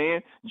holy man.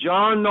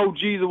 John knew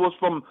Jesus was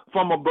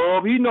from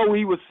above. He knew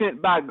he was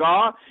sent by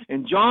God.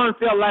 And John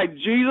felt like,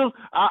 Jesus,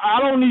 I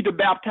don't need to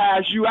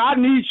baptize you. I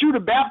need you to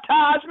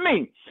baptize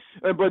me.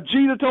 But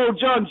Jesus told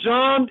John,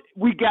 John,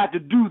 we got to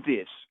do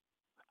this.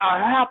 I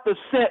have to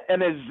set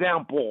an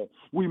example.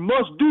 We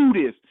must do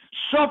this.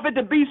 Suffer it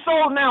to be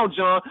so now,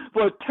 John,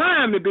 for a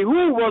time it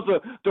behooved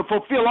was to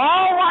fulfill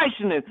all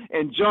righteousness.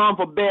 And John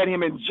forbade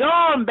him. And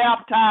John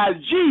baptized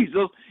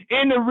Jesus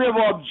in the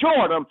river of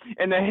Jordan.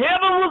 And the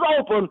heaven was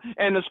open,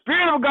 and the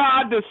Spirit of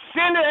God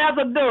descended as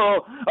a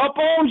dove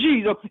upon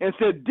Jesus and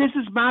said, this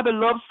is my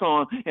beloved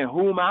Son, in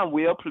whom I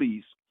will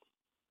please.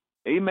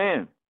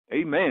 Amen.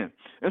 Amen.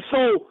 And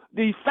so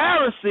the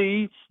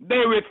Pharisees, they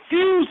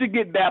refused to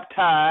get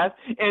baptized,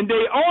 and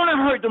they only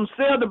hurt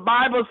themselves. The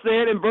Bible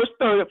said in verse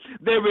 30,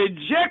 they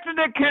rejected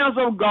the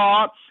counsel of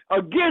God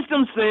against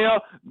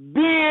themselves,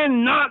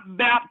 being not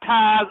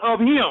baptized of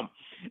him.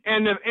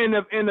 And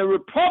the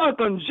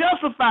Republicans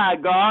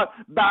justified God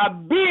by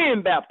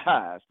being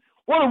baptized.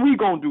 What are we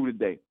going to do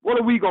today? What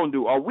are we going to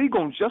do? Are we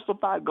going to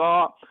justify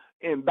God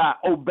and by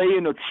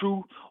obeying the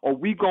truth, or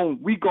we going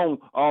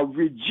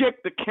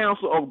reject the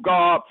counsel of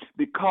God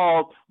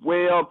because,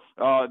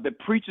 the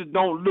preacher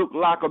don't look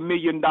like $1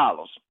 million.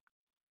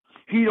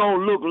 He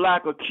don't look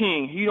like a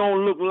king. He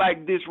don't look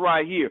like this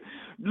right here.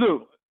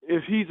 Look,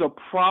 if he's a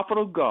prophet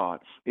of God,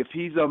 if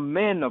he's a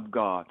man of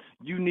God,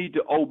 you need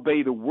to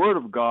obey the word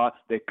of God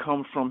that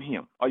comes from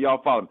him. Are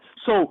y'all following?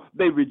 So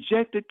they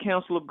rejected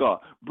counsel of God.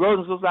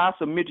 Brothers and sisters, I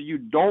submit to you,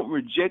 don't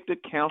reject the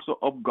counsel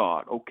of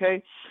God,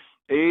 okay?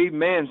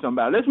 Amen,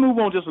 somebody. Let's move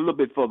on just a little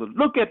bit further.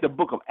 Look at the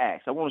book of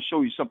Acts. I want to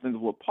show you something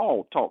of what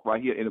Paul taught right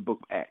here in the book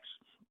of Acts.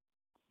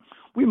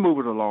 We move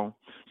it along.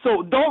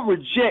 So don't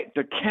reject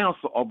the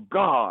counsel of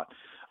God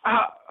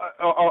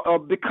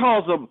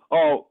because of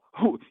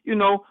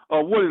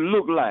what it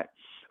looked like.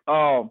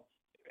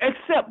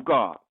 Accept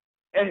God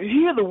and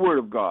hear the word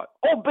of God.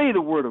 Obey the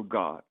word of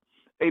God.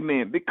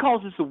 Amen. Because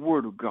it's the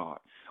word of God.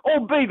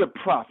 Obey the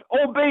prophet.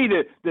 Obey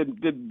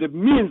the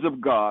men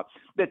of God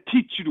that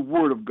teach you the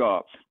word of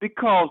God,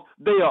 because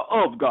they are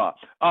of God.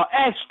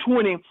 Acts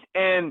 20,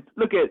 and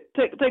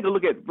take a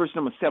look at verse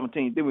number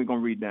 17. Then we're gonna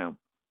read down.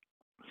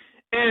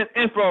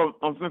 And from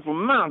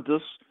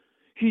Montus,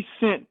 he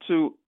sent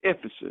to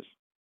Ephesus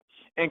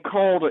and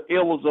called the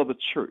elders of the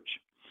church.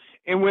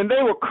 And when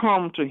they were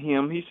come to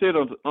him, he said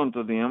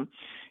unto them,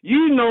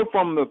 "You know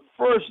from the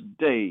first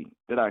day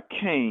that I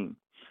came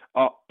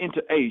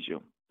into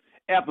Asia,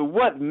 after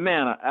what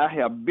manner I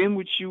have been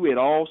with you at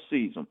all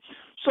seasons."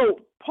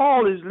 So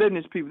Paul is letting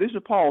his people, this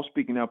is Paul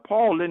speaking now,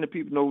 Paul letting the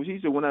people know, he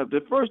said,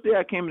 the first day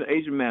I came into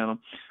Asia Minor,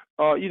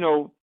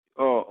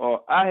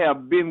 I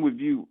have been with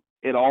you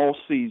at all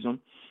seasons,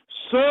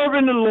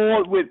 serving the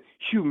Lord with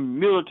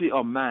humility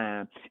of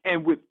mind,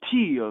 and with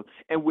tears,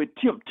 and with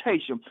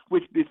temptation,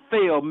 which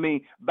befell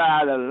me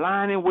by the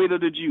lying in wait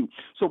of the Jew.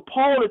 So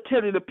Paul is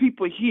telling the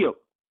people here,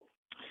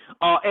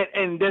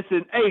 and that's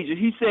in Asia.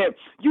 He said,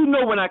 you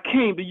know, when I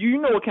came to you,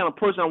 you know what kind of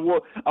person I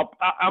was.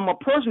 I'm a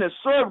person that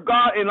served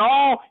God in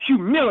all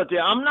humility.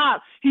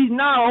 He's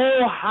not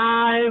all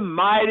high and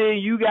mighty.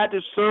 You got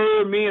to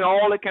serve me and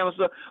all that kind of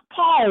stuff.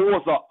 Paul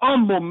was an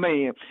humble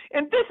man.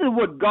 And this is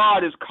what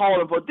God is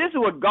calling for. This is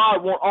what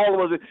God wants all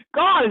of us.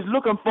 God is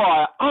looking for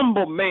an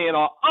humble man,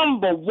 a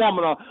humble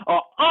woman, a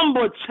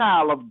humble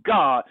child of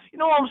God. You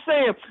know what I'm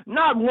saying?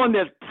 Not one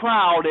that's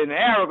proud and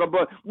arrogant,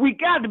 but we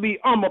got to be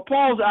humble.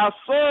 Paul said, I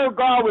serve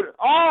God with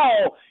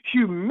all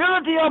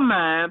humility of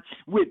mind,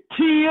 with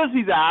tears.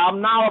 He said,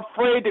 I'm not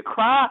afraid to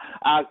cry.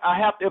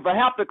 If I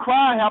have to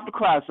cry, I have to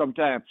cry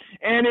sometime.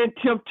 And in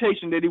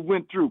temptation that he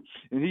went through,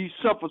 and he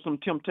suffered some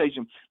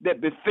temptation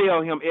that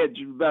befell him at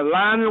the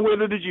lying in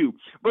wait of the Jew.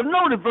 But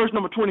notice verse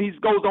number 20, he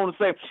goes on to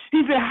say,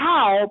 he said,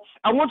 how,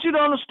 I want you to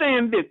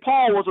understand this,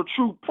 Paul was a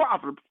true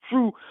prophet,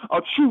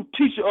 a true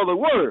teacher of the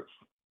word.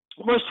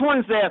 Verse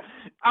 20 says,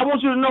 I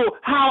want you to know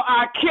how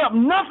I kept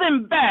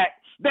nothing back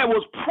that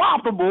was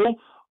profitable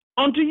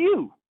unto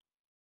you.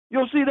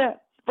 You'll see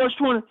that? Verse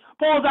 20,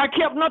 Paul said, I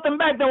kept nothing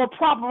back that was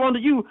profitable unto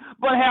you,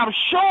 but have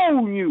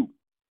shown you,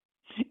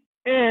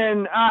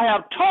 and I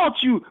have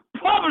taught you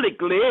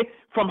publicly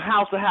from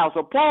house to house.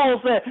 So Paul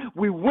said,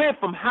 we went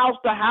from house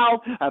to house.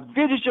 I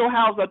visited your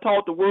house, I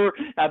taught the word.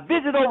 I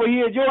visited over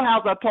here at your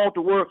house, I taught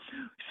the word.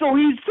 So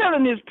he's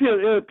telling his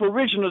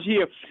parishioners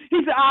here,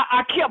 he said,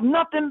 I kept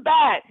nothing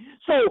back.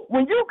 So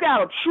when you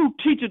got a true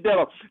teacher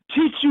that'll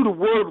teach you the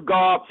word of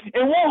God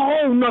and won't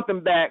hold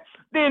nothing back,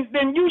 then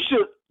you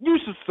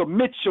should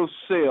submit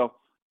yourself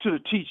to the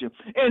teacher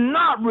and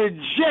not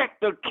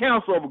reject the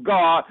counsel of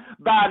God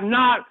by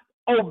not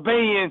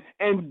obeying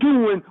and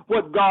doing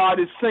what God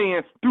is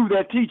saying through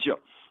that teacher.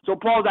 So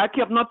Paul said, I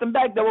kept nothing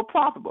back that was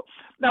profitable.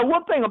 Now,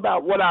 one thing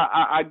about what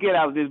I get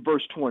out of this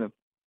verse 20,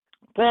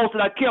 Paul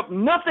said, I kept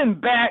nothing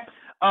back.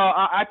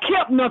 I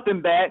kept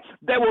nothing back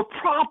that was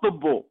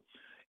profitable.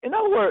 In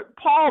other words,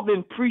 Paul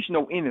didn't preach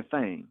no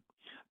anything.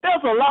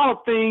 There's a lot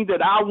of things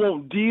that I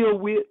won't deal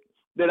with,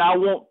 that I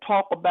won't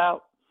talk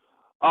about,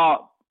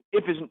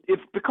 because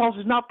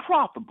it's not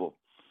profitable.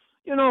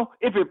 You know,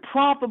 if it's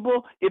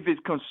profitable, if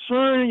it's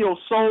concerning your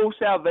soul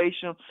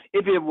salvation,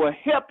 if it will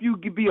help you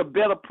be a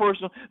better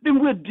person, then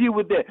we'll deal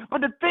with that.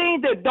 But the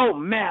things that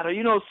don't matter,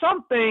 you know,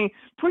 some things,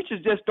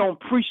 preachers just don't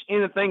preach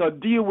anything or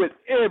deal with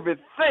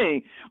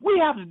everything. We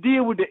have to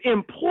deal with the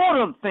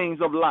important things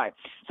of life.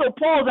 So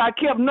Paul said, I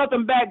kept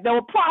nothing back that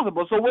was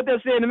profitable. So what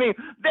they're saying to me,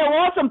 there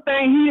were some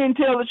things he didn't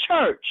tell the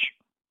church.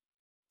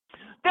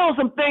 There were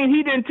some things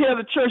he didn't tell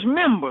the church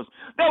members.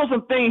 There were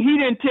some things he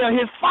didn't tell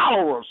his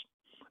followers.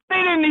 They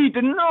didn't need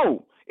to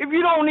know. If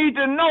you don't need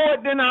to know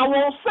it, then I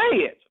won't say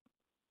it.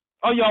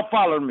 Are y'all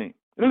following me?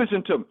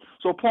 Listen to me.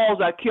 So Paul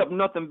said, I kept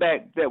nothing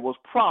back that was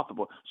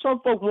profitable.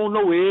 Some folks won't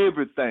know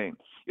everything.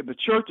 If the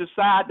church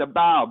decide to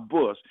buy a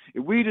bus,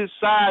 if we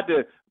decide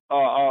to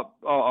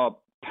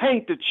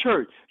paint the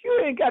church,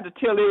 you ain't got to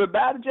tell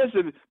everybody.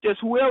 Just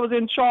whoever's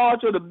in charge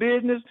of the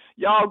business,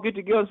 y'all get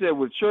together and say,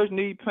 well, the church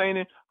need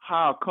painting,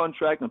 hire a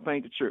contract and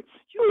paint the church.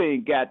 You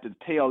ain't got to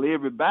tell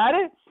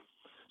everybody.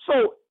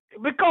 So,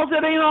 because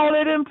it ain't all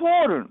that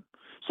important.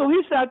 So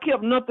he said, I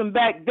kept nothing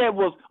back that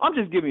was, I'm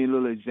just giving you a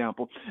little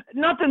example,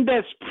 nothing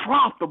that's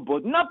profitable,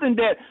 nothing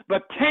that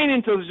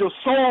pertaining to your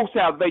soul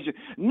salvation,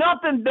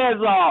 nothing that's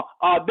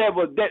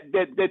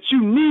that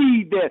you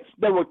need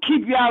that will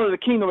keep you out of the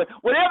kingdom.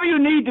 Whatever you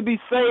need to be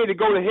saved to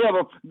go to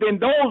heaven, then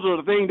those are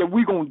the things that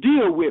we're going to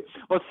deal with.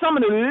 But some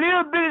of the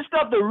little bitty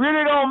stuff that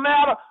really don't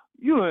matter,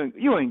 you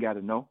ain't got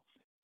to know.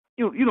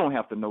 You don't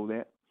have to know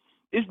that.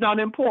 It's not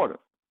important.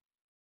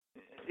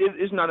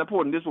 It's not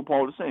important. This is what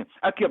Paul is saying.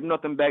 I kept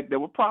nothing back that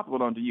was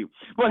profitable unto you,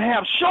 but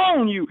have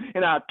shown you,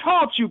 and I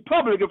taught you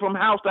publicly from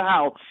house to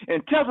house,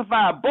 and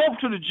testified both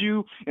to the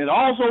Jew and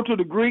also to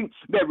the Greek,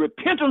 that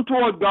repentance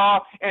toward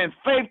God and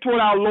faith toward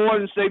our Lord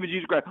and Savior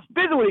Jesus Christ.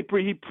 This is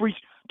what he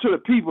preached to the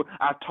people.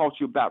 I taught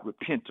you about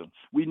repentance.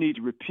 We need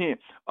to repent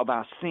of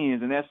our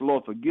sins and ask the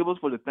Lord forgive us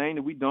for the thing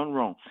that we done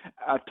wrong.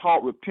 I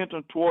taught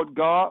repentance toward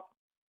God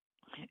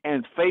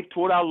and faith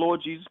toward our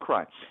Lord Jesus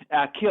Christ.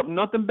 I kept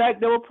nothing back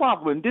that was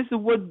profitable. And this is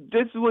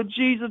what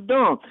Jesus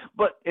done.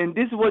 And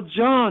this is what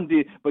John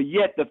did. But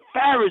yet the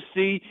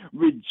Pharisee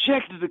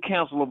rejected the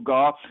counsel of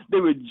God. They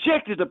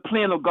rejected the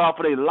plan of God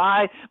for their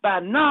life by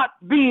not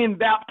being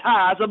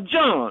baptized of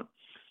John.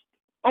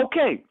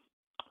 Okay,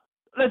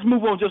 let's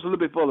move on just a little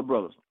bit further,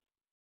 brothers.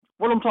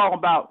 What I'm talking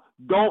about,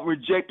 don't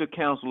reject the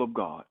counsel of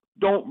God.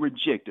 Don't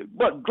reject it,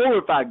 but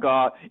glorify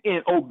God in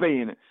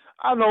obeying it.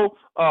 I know.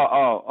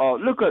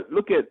 Look at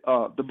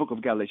the book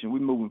of Galatians.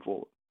 We're moving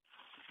forward,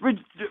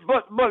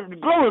 but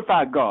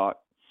glorify God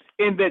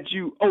in that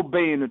you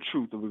obey in the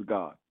truth of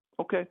God.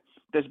 Okay,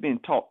 that's being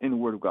taught in the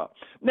Word of God.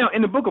 Now,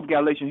 in the book of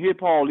Galatians, here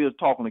Paul is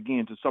talking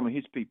again to some of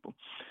his people.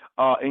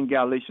 In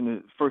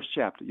Galatians, the first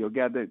chapter, you'll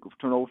get that.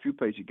 Turn over a few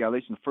pages.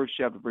 Galatians, the first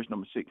chapter, verse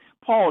number 6.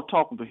 Paul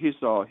talking to his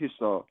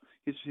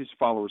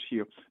followers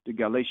here, the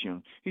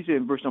Galatians. He said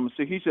in verse number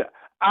 6. He said,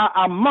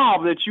 I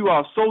marvel that you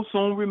are so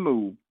soon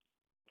removed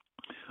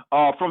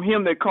from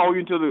him that called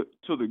you to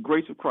the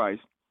grace of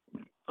Christ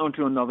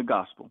unto another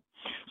gospel.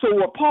 So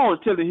what Paul is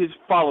telling his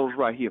followers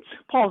right here,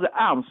 Paul said,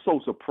 I'm so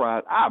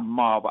surprised, I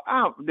marvel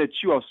that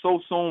you are so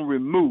soon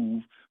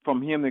removed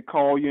from him that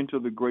called you into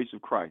the grace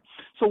of Christ.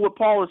 So what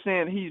Paul is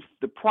saying,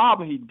 the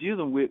problem he's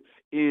dealing with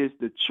is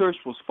the church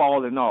was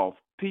falling off.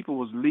 People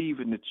was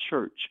leaving the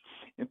church.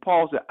 And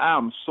Paul said,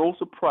 I'm so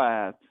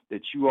surprised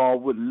that you all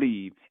would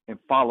leave and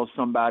follow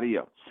somebody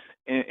else.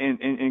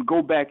 And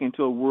go back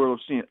into a world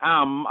of sin.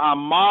 I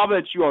marvel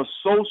that you are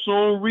so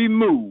soon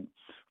removed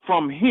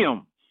from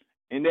him,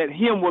 and that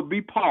him would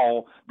be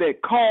Paul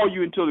that called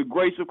you into the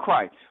grace of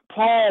Christ.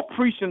 Paul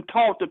preached and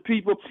taught the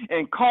people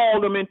and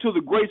called them into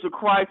the grace of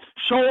Christ,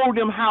 showed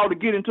them how to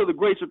get into the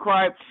grace of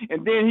Christ,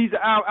 and then he said,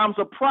 I'm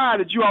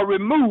surprised that you are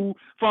removed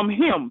from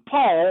him,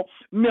 Paul,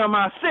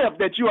 myself,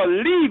 that you are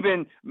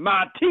leaving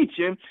my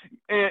teaching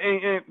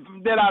and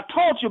that I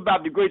taught you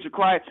about the grace of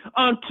Christ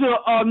unto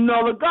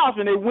another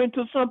gospel. And they went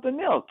to something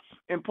else.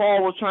 And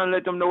Paul was trying to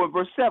let them know in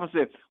verse 7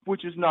 said,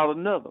 which is not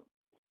another.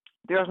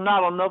 There's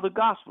not another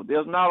gospel.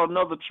 There's not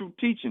another true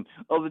teaching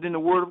other than the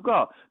Word of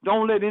God.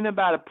 Don't let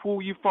anybody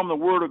pull you from the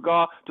Word of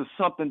God to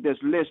something that's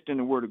less than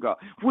the Word of God,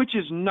 which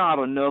is not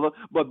another.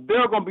 But there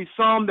are going to be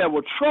some that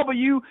will trouble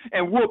you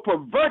and will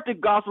pervert the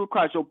gospel of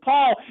Christ. So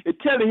Paul is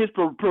telling his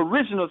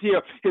parishioners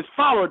here, his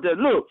followers, that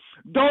look,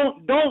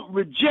 don't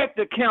reject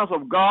the counsel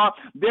of God.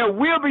 There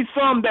will be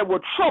some that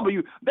will trouble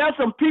you. There's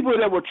some people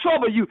that will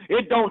trouble you.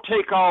 It don't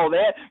take all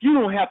that. You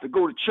don't have to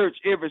go to church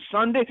every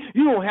Sunday.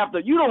 You don't have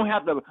to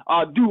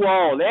do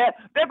all that.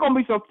 There are going to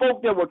be some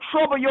folk that will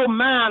trouble your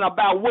mind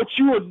about what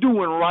you are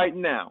doing right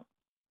now.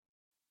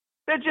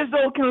 They're just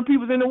those kind of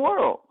people in the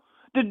world.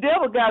 The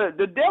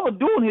devil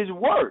doing his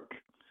work.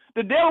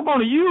 The devil going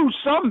to use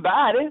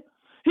somebody.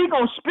 He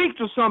going to speak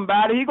to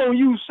somebody. He going to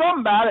use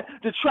somebody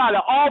to try to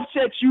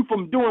offset you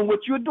from doing what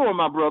you're doing,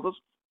 my brothers.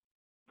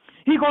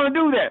 He's going to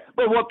do that.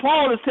 But what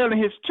Paul is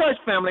telling his church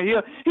family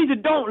here, he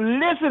said, don't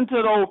listen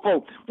to those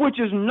folks, which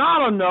is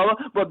not another,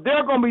 but there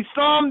are going to be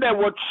some that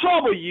will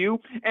trouble you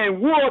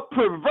and will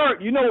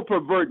pervert. You know what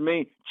pervert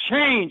means?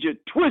 Change it,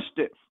 twist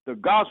it, the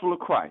gospel of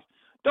Christ.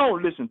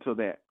 Don't listen to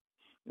that.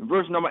 And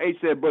verse number 8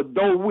 said, but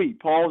though we,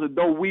 Paul said,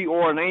 though we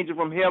or an angel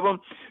from heaven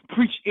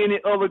preach any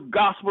other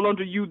gospel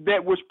unto you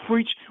that was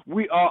preached,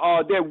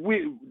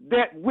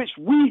 that which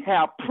we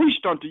have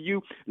preached unto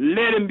you,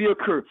 let him be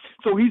accursed.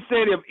 So he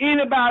said, if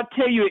anybody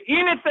tell you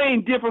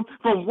anything different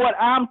from what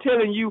I'm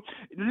telling you,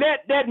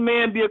 let that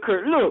man be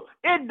accursed. Look,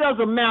 it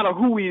doesn't matter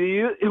who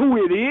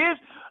it is.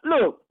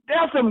 Look,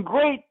 there's some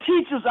great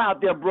teachers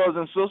out there, brothers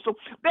and sisters.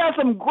 There's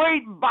some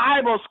great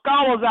Bible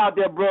scholars out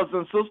there, brothers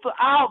and sisters,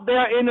 out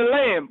there in the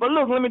land. But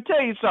look, let me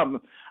tell you something.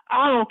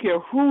 I don't care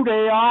who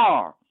they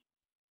are.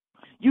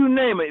 You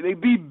name it. They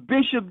be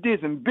bishop this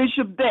and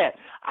bishop that.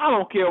 I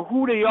don't care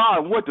who they are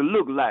and what they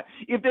look like.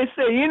 If they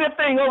say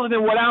anything other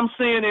than what I'm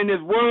saying in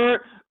this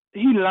word,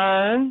 he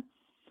lying.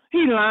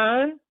 He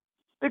lying.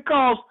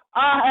 Because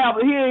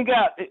he ain't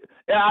got,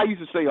 I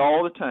used to say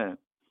all the time,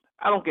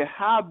 I don't care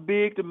how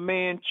big the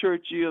man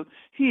church is,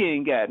 he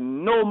ain't got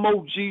no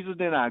more Jesus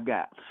than I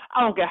got.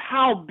 I don't care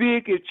how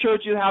big his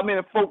church is, how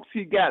many folks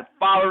he got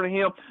following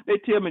him. They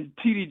tell me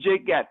T.D.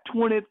 Jakes got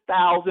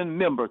 20,000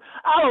 members.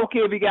 I don't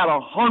care if he got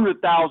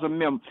 100,000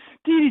 members.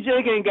 T.D.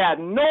 Jakes ain't got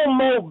no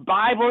more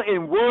Bible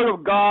and Word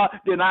of God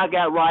than I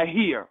got right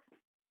here.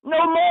 No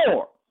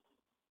more.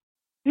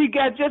 He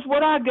got just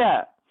what I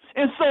got.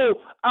 And so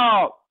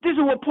this is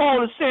what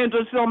Paul is saying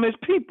to some of his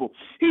people.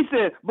 He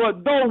said,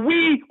 but though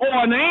we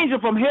or an angel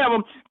from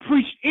heaven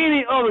preach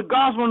any other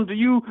gospel unto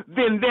you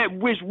than that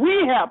which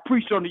we have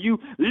preached unto you,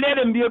 let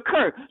him be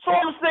accursed. So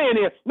what I'm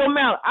saying is, no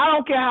matter, I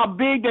don't care how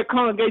big that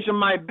congregation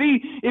might be,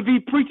 if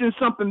he's preaching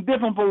something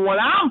different from what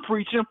I'm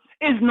preaching,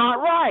 it's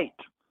not right.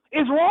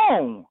 It's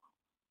wrong.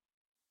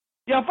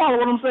 Y'all follow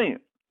what I'm saying?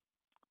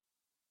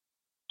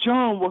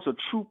 John was a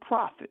true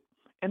prophet,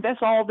 and that's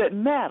all that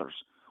matters.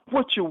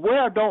 What you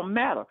wear don't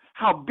matter.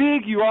 How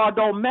big you are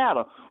don't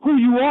matter. Who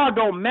you are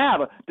don't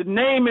matter. The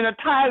name and the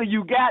title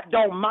you got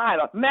don't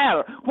matter.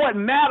 What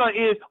matter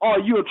is, are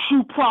you a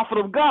true prophet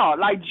of God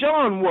like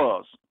John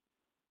was?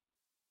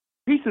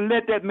 He said,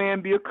 let that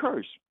man be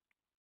accursed.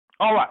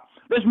 All right,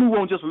 let's move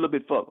on just a little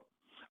bit further.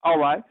 All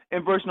right,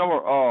 in verse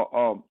number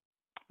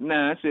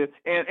 9 says,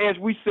 and as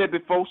we said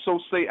before, so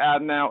say I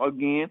now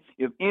again,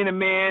 if any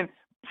man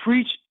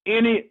preach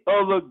any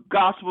other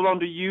gospel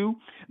unto you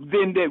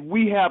than that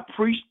we have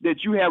preached,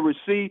 that you have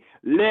received,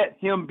 let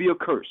him be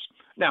accursed.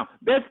 Now,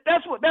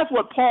 that's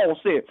what Paul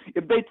said.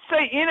 If they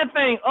say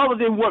anything other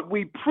than what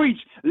we preach,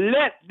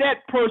 let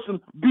that person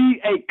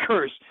be a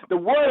curse. The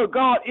word of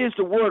God is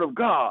the word of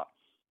God.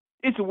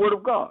 It's the word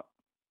of God.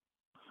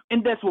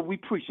 And that's what we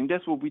preach, and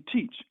that's what we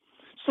teach.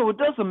 So it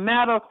doesn't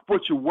matter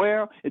what you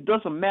wear. It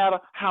doesn't matter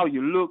how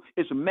you look.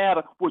 It's a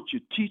matter what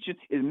you're teaching.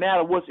 It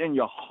matters what's in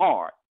your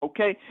heart,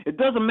 okay? It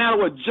doesn't matter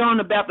what John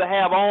the Baptist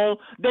have on.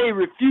 They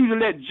refuse to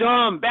let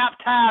John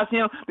baptize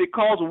him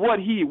because of what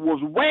he was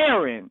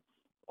wearing.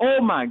 Oh,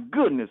 my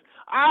goodness.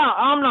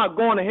 I'm not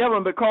going to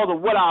heaven because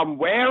of what I'm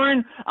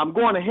wearing. I'm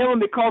going to heaven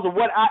because of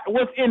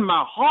what's in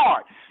my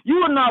heart. You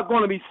are not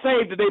going to be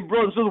saved today,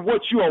 brothers and sisters,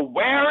 what you are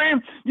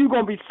wearing. You're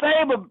going to be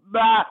saved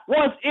by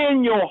what's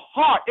in your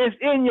heart. It's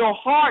in your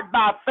heart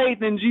by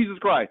faith in Jesus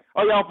Christ.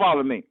 Are y'all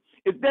following me?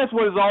 That's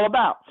what it's all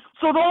about.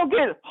 So don't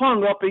get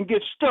hung up and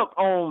get stuck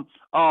on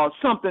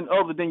something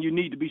other than you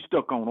need to be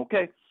stuck on,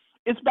 okay?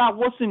 It's about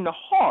what's in the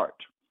heart.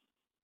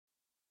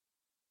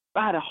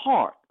 By the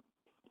heart.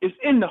 It's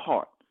in the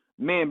heart.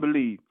 Man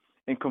believe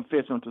and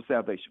confess unto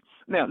salvation.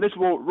 Now, let's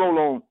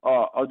roll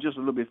on just a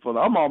little bit further.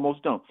 I'm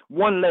almost done.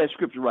 One last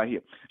scripture right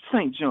here.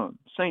 St. John,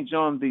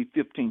 the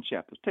 15th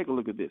chapter. Take a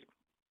look at this.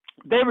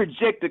 They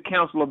reject the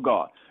counsel of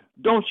God.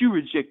 Don't you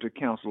reject the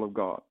counsel of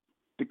God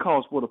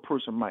because what a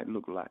person might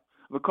look like,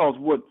 because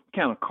what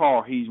kind of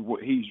car he's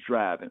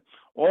driving.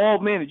 Oh,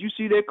 man, did you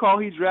see that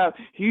car he's driving?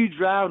 He's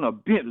driving a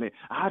Bentley.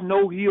 I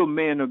know he's a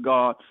man of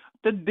God.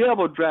 The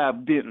devil drives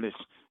Bentleys.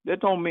 That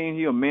don't mean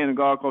he's a man of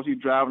God because he's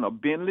driving a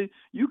Bentley.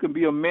 You can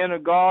be a man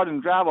of God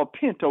and drive a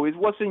Pinto. It's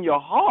what's in your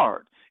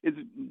heart.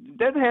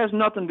 That has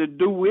nothing to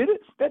do with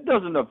it. That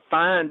doesn't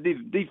define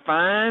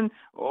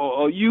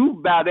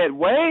you by that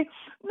way.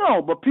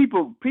 No, but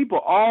people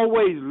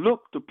always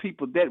look to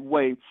people that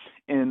way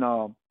and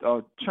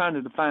trying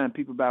to define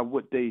people by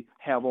what they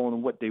have on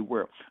and what they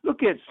wear.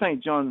 Look at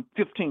St. John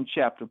 15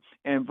 chapter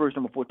and verse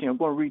number 14. I'm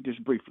going to read this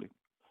briefly.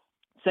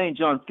 St.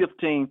 John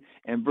 15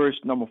 and verse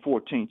number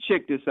 14.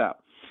 Check this out.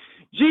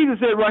 Jesus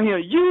said right here,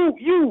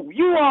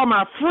 you are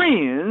my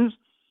friends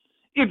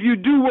if you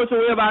do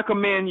whatsoever I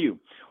command you.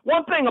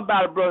 One thing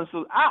about it, brothers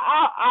and sisters,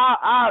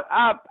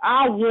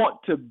 I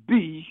want to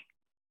be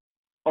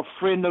a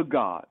friend of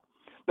God.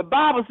 The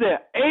Bible said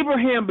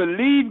Abraham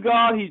believed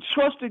God, he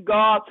trusted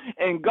God,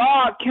 and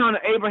God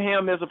counted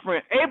Abraham as a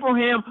friend.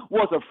 Abraham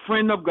was a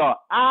friend of God.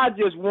 I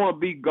just want to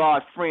be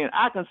God's friend.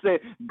 I can say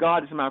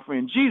God is my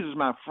friend. Jesus is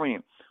my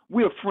friend.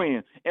 We're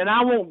friends. And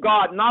I want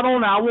God, not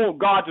only I want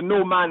God to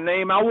know my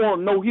name, I want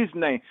to know his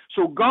name.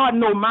 So God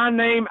know my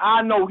name,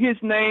 I know his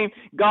name,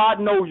 God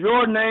knows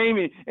your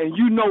name, and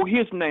you know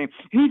his name.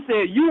 He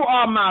said, you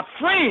are my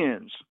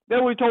friends.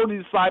 That's what he told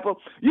the disciples.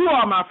 You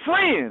are my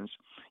friends.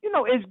 You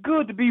know, it's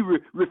good to be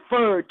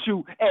referred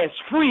to as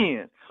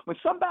friends. When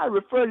somebody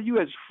refers to you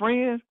as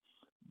friends,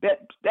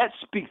 that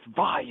speaks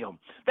volume.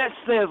 That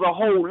says a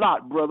whole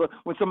lot, brother.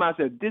 When somebody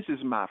says, this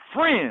is my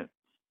friend,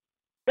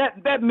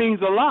 that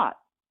means a lot.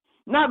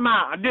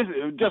 Not this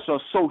is just an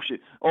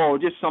associate or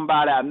just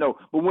somebody I know.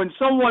 But when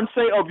someone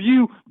say of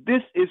you,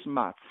 this is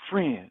my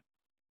friend,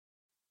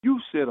 you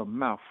said a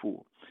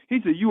mouthful. He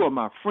said, you are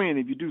my friend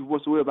if you do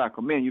whatsoever I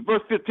command you.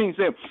 Verse 15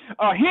 said,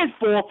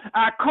 henceforth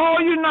I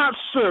call you not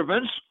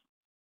servants,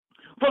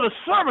 for the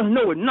servant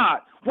knoweth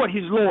not what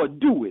his Lord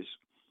doeth.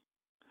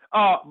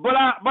 But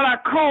I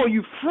call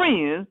you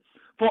friends,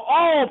 For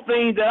all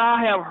things that I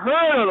have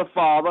heard of the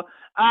Father,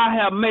 I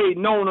have made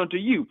known unto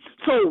you.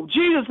 So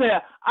Jesus said,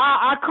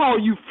 I call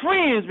you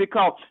friends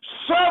because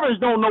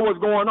servants don't know what's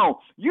going on.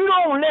 You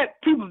don't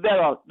let people that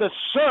are the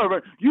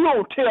servant, you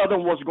don't tell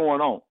them what's going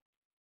on.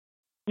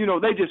 You know,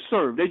 they just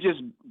serve. They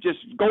just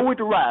go with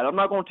the ride. I'm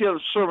not going to tell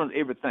the servants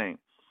everything.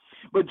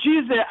 But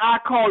Jesus said, I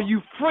call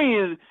you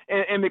friends,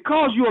 and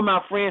because you are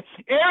my friend,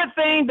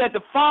 everything that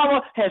the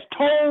Father has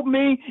told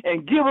me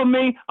and given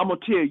me, I'm going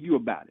to tell you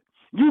about it.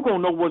 You're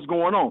going to know what's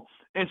going on.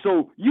 And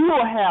so you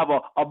will have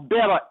a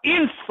better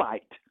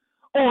insight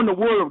on the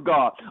Word of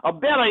God, a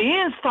better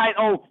insight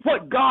on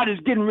what God is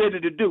getting ready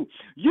to do.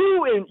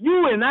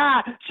 You and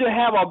I should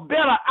have a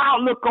better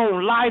outlook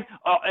on life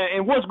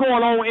and what's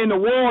going on in the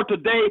world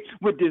today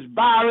with this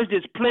virus,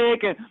 this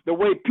plague, and the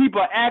way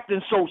people are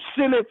acting so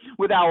silly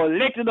with our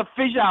elected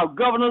officials, our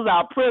governors,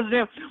 our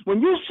president.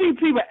 When you see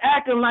people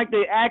acting like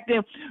they're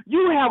acting,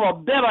 you have a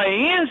better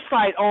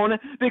insight on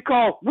it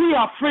because we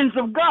are friends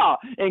of God,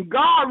 and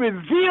God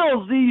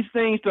reveals these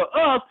things to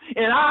us,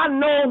 and I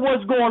know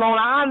what's going on.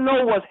 I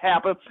know what's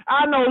happening.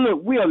 I know,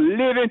 look, we are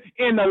living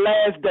in the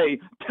last day.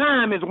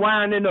 Time is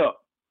winding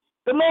up.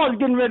 The Lord is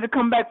getting ready to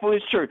come back for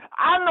his church.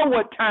 I know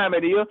what time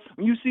it is.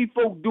 When you see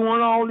folk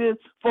doing all this,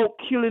 folk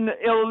killing the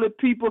elderly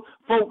people,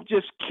 folk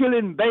just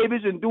killing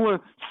babies and doing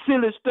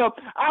silly stuff.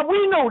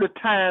 We know the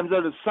times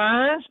of the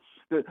signs,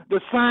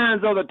 the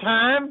signs of the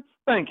time.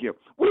 Thank you.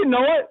 We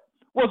know it.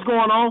 What's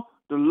going on?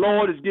 The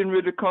Lord is getting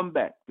ready to come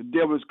back. The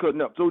devil is cutting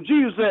up. So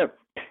Jesus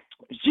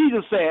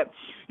said,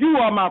 you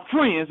are my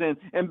friends,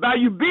 and by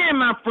you being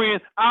my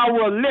friends, I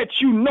will let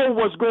you know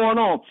what's going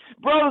on.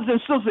 Brothers and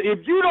sisters,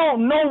 if you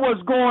don't know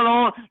what's going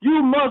on,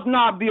 you must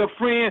not be a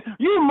friend.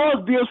 You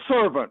must be a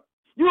servant.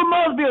 You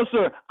must be a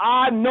servant.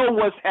 I know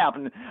what's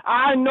happening.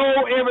 I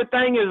know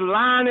everything is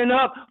lining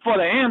up for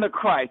the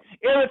Antichrist.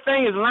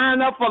 Everything is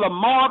lining up for the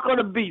mark of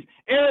the beast.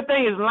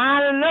 Everything is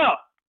lining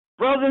up.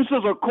 Brothers and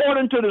sisters,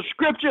 according to the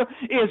scripture,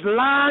 it's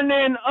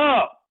lining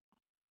up.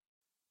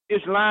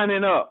 It's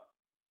lining up.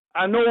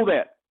 I know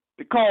that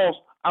because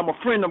I'm a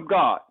friend of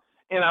God,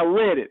 and I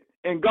read it,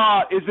 and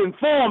God is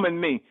informing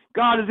me.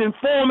 God is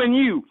informing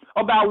you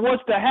about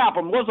what's to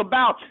happen, what's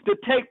about to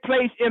take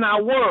place in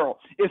our world.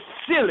 It's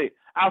silly.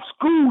 Our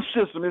school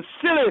system is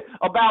silly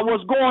about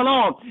what's going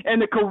on,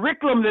 and the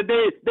curriculum that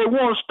they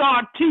want to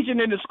start teaching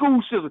in the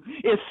school system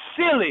is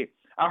silly.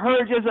 I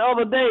heard just the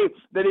other day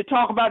that they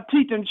talk about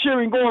teaching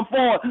children going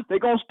forward. They're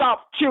going to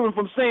stop children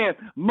from saying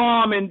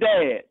mom and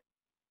dad.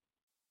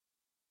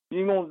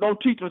 Don't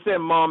teach them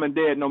saying mom and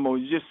dad no more.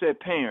 You just said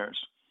parents.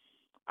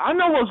 I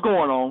know what's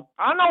going on.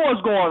 I know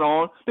what's going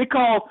on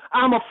because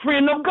I'm a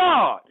friend of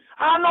God.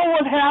 I know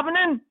what's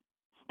happening.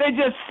 They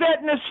just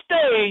setting the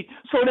stage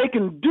so they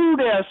can do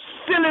their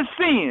silly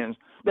sins,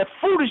 the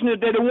foolishness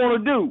that they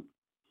want to do.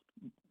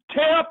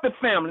 Tear up the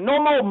family. No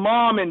more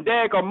mom and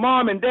dad, because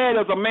mom and dad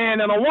is a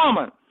man and a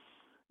woman.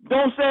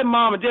 Don't say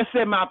mama, just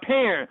say my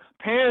parents.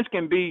 Parents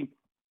can be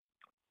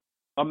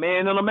a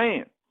man and a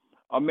man.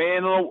 A man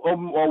and a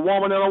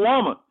woman and a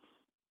woman.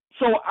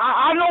 So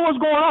I know what's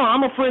going on.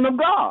 I'm a friend of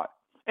God.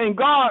 And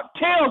God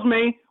tells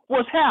me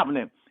what's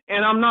happening.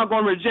 And I'm not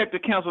going to reject the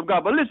counsel of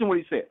God. But listen what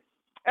he said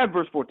at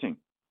verse 14.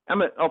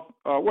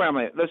 Where am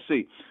I at? Let's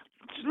see.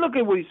 Look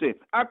at what he said.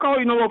 I call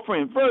you no more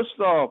friend. First,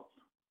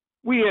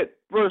 we at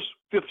verse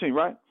 15,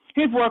 right?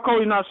 Henceforth I call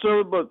you not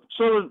servant, but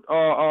servants,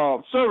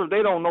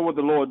 they don't know what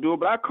the Lord do,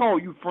 but I call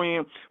you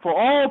friend. For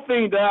all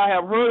things that I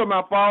have heard of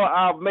my Father,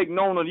 I have make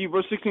known unto you.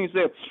 Verse 16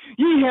 says,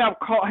 ye have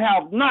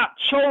not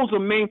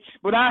chosen me,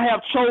 but I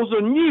have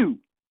chosen you.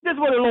 This is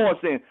what the Lord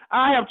said.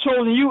 I have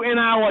chosen you, and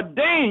I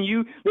ordain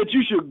you that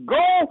you should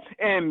go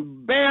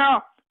and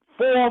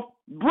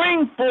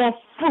bring forth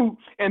fruit,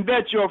 and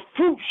that your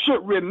fruit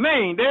should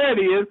remain. There it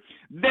is.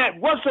 That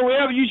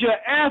whatsoever you shall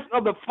ask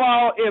of the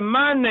Father in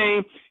my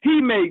name,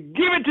 he may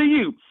give it to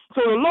you.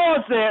 So the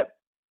Lord said,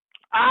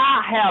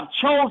 I have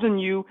chosen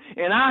you,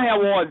 and I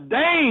have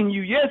ordained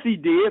you. Yes, he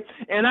did.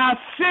 And I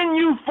send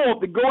you forth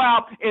to go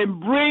out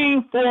and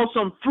bring forth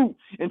some fruit.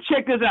 And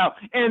check this out.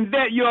 And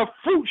that your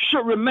fruit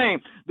should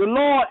remain. The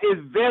Lord is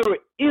very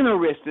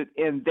interested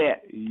in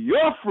that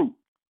your fruit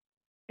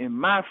and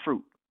my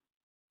fruit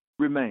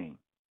remain.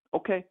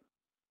 Okay?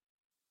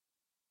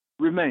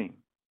 Remain.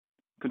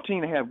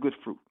 Continue to have good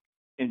fruit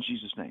in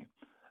Jesus' name.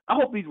 I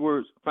hope these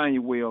words find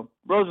you well.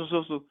 Brothers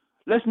and sisters,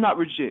 let's not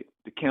reject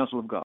the counsel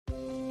of God.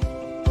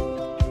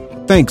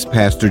 Thanks,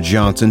 Pastor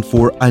Johnson,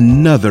 for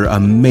another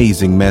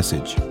amazing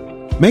message.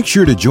 Make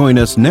sure to join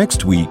us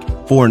next week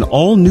for an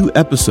all-new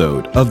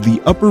episode of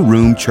the Upper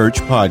Room Church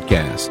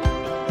Podcast.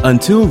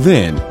 Until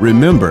then,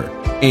 remember,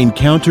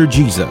 encounter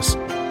Jesus,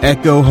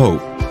 echo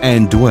hope,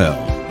 and dwell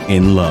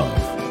in love.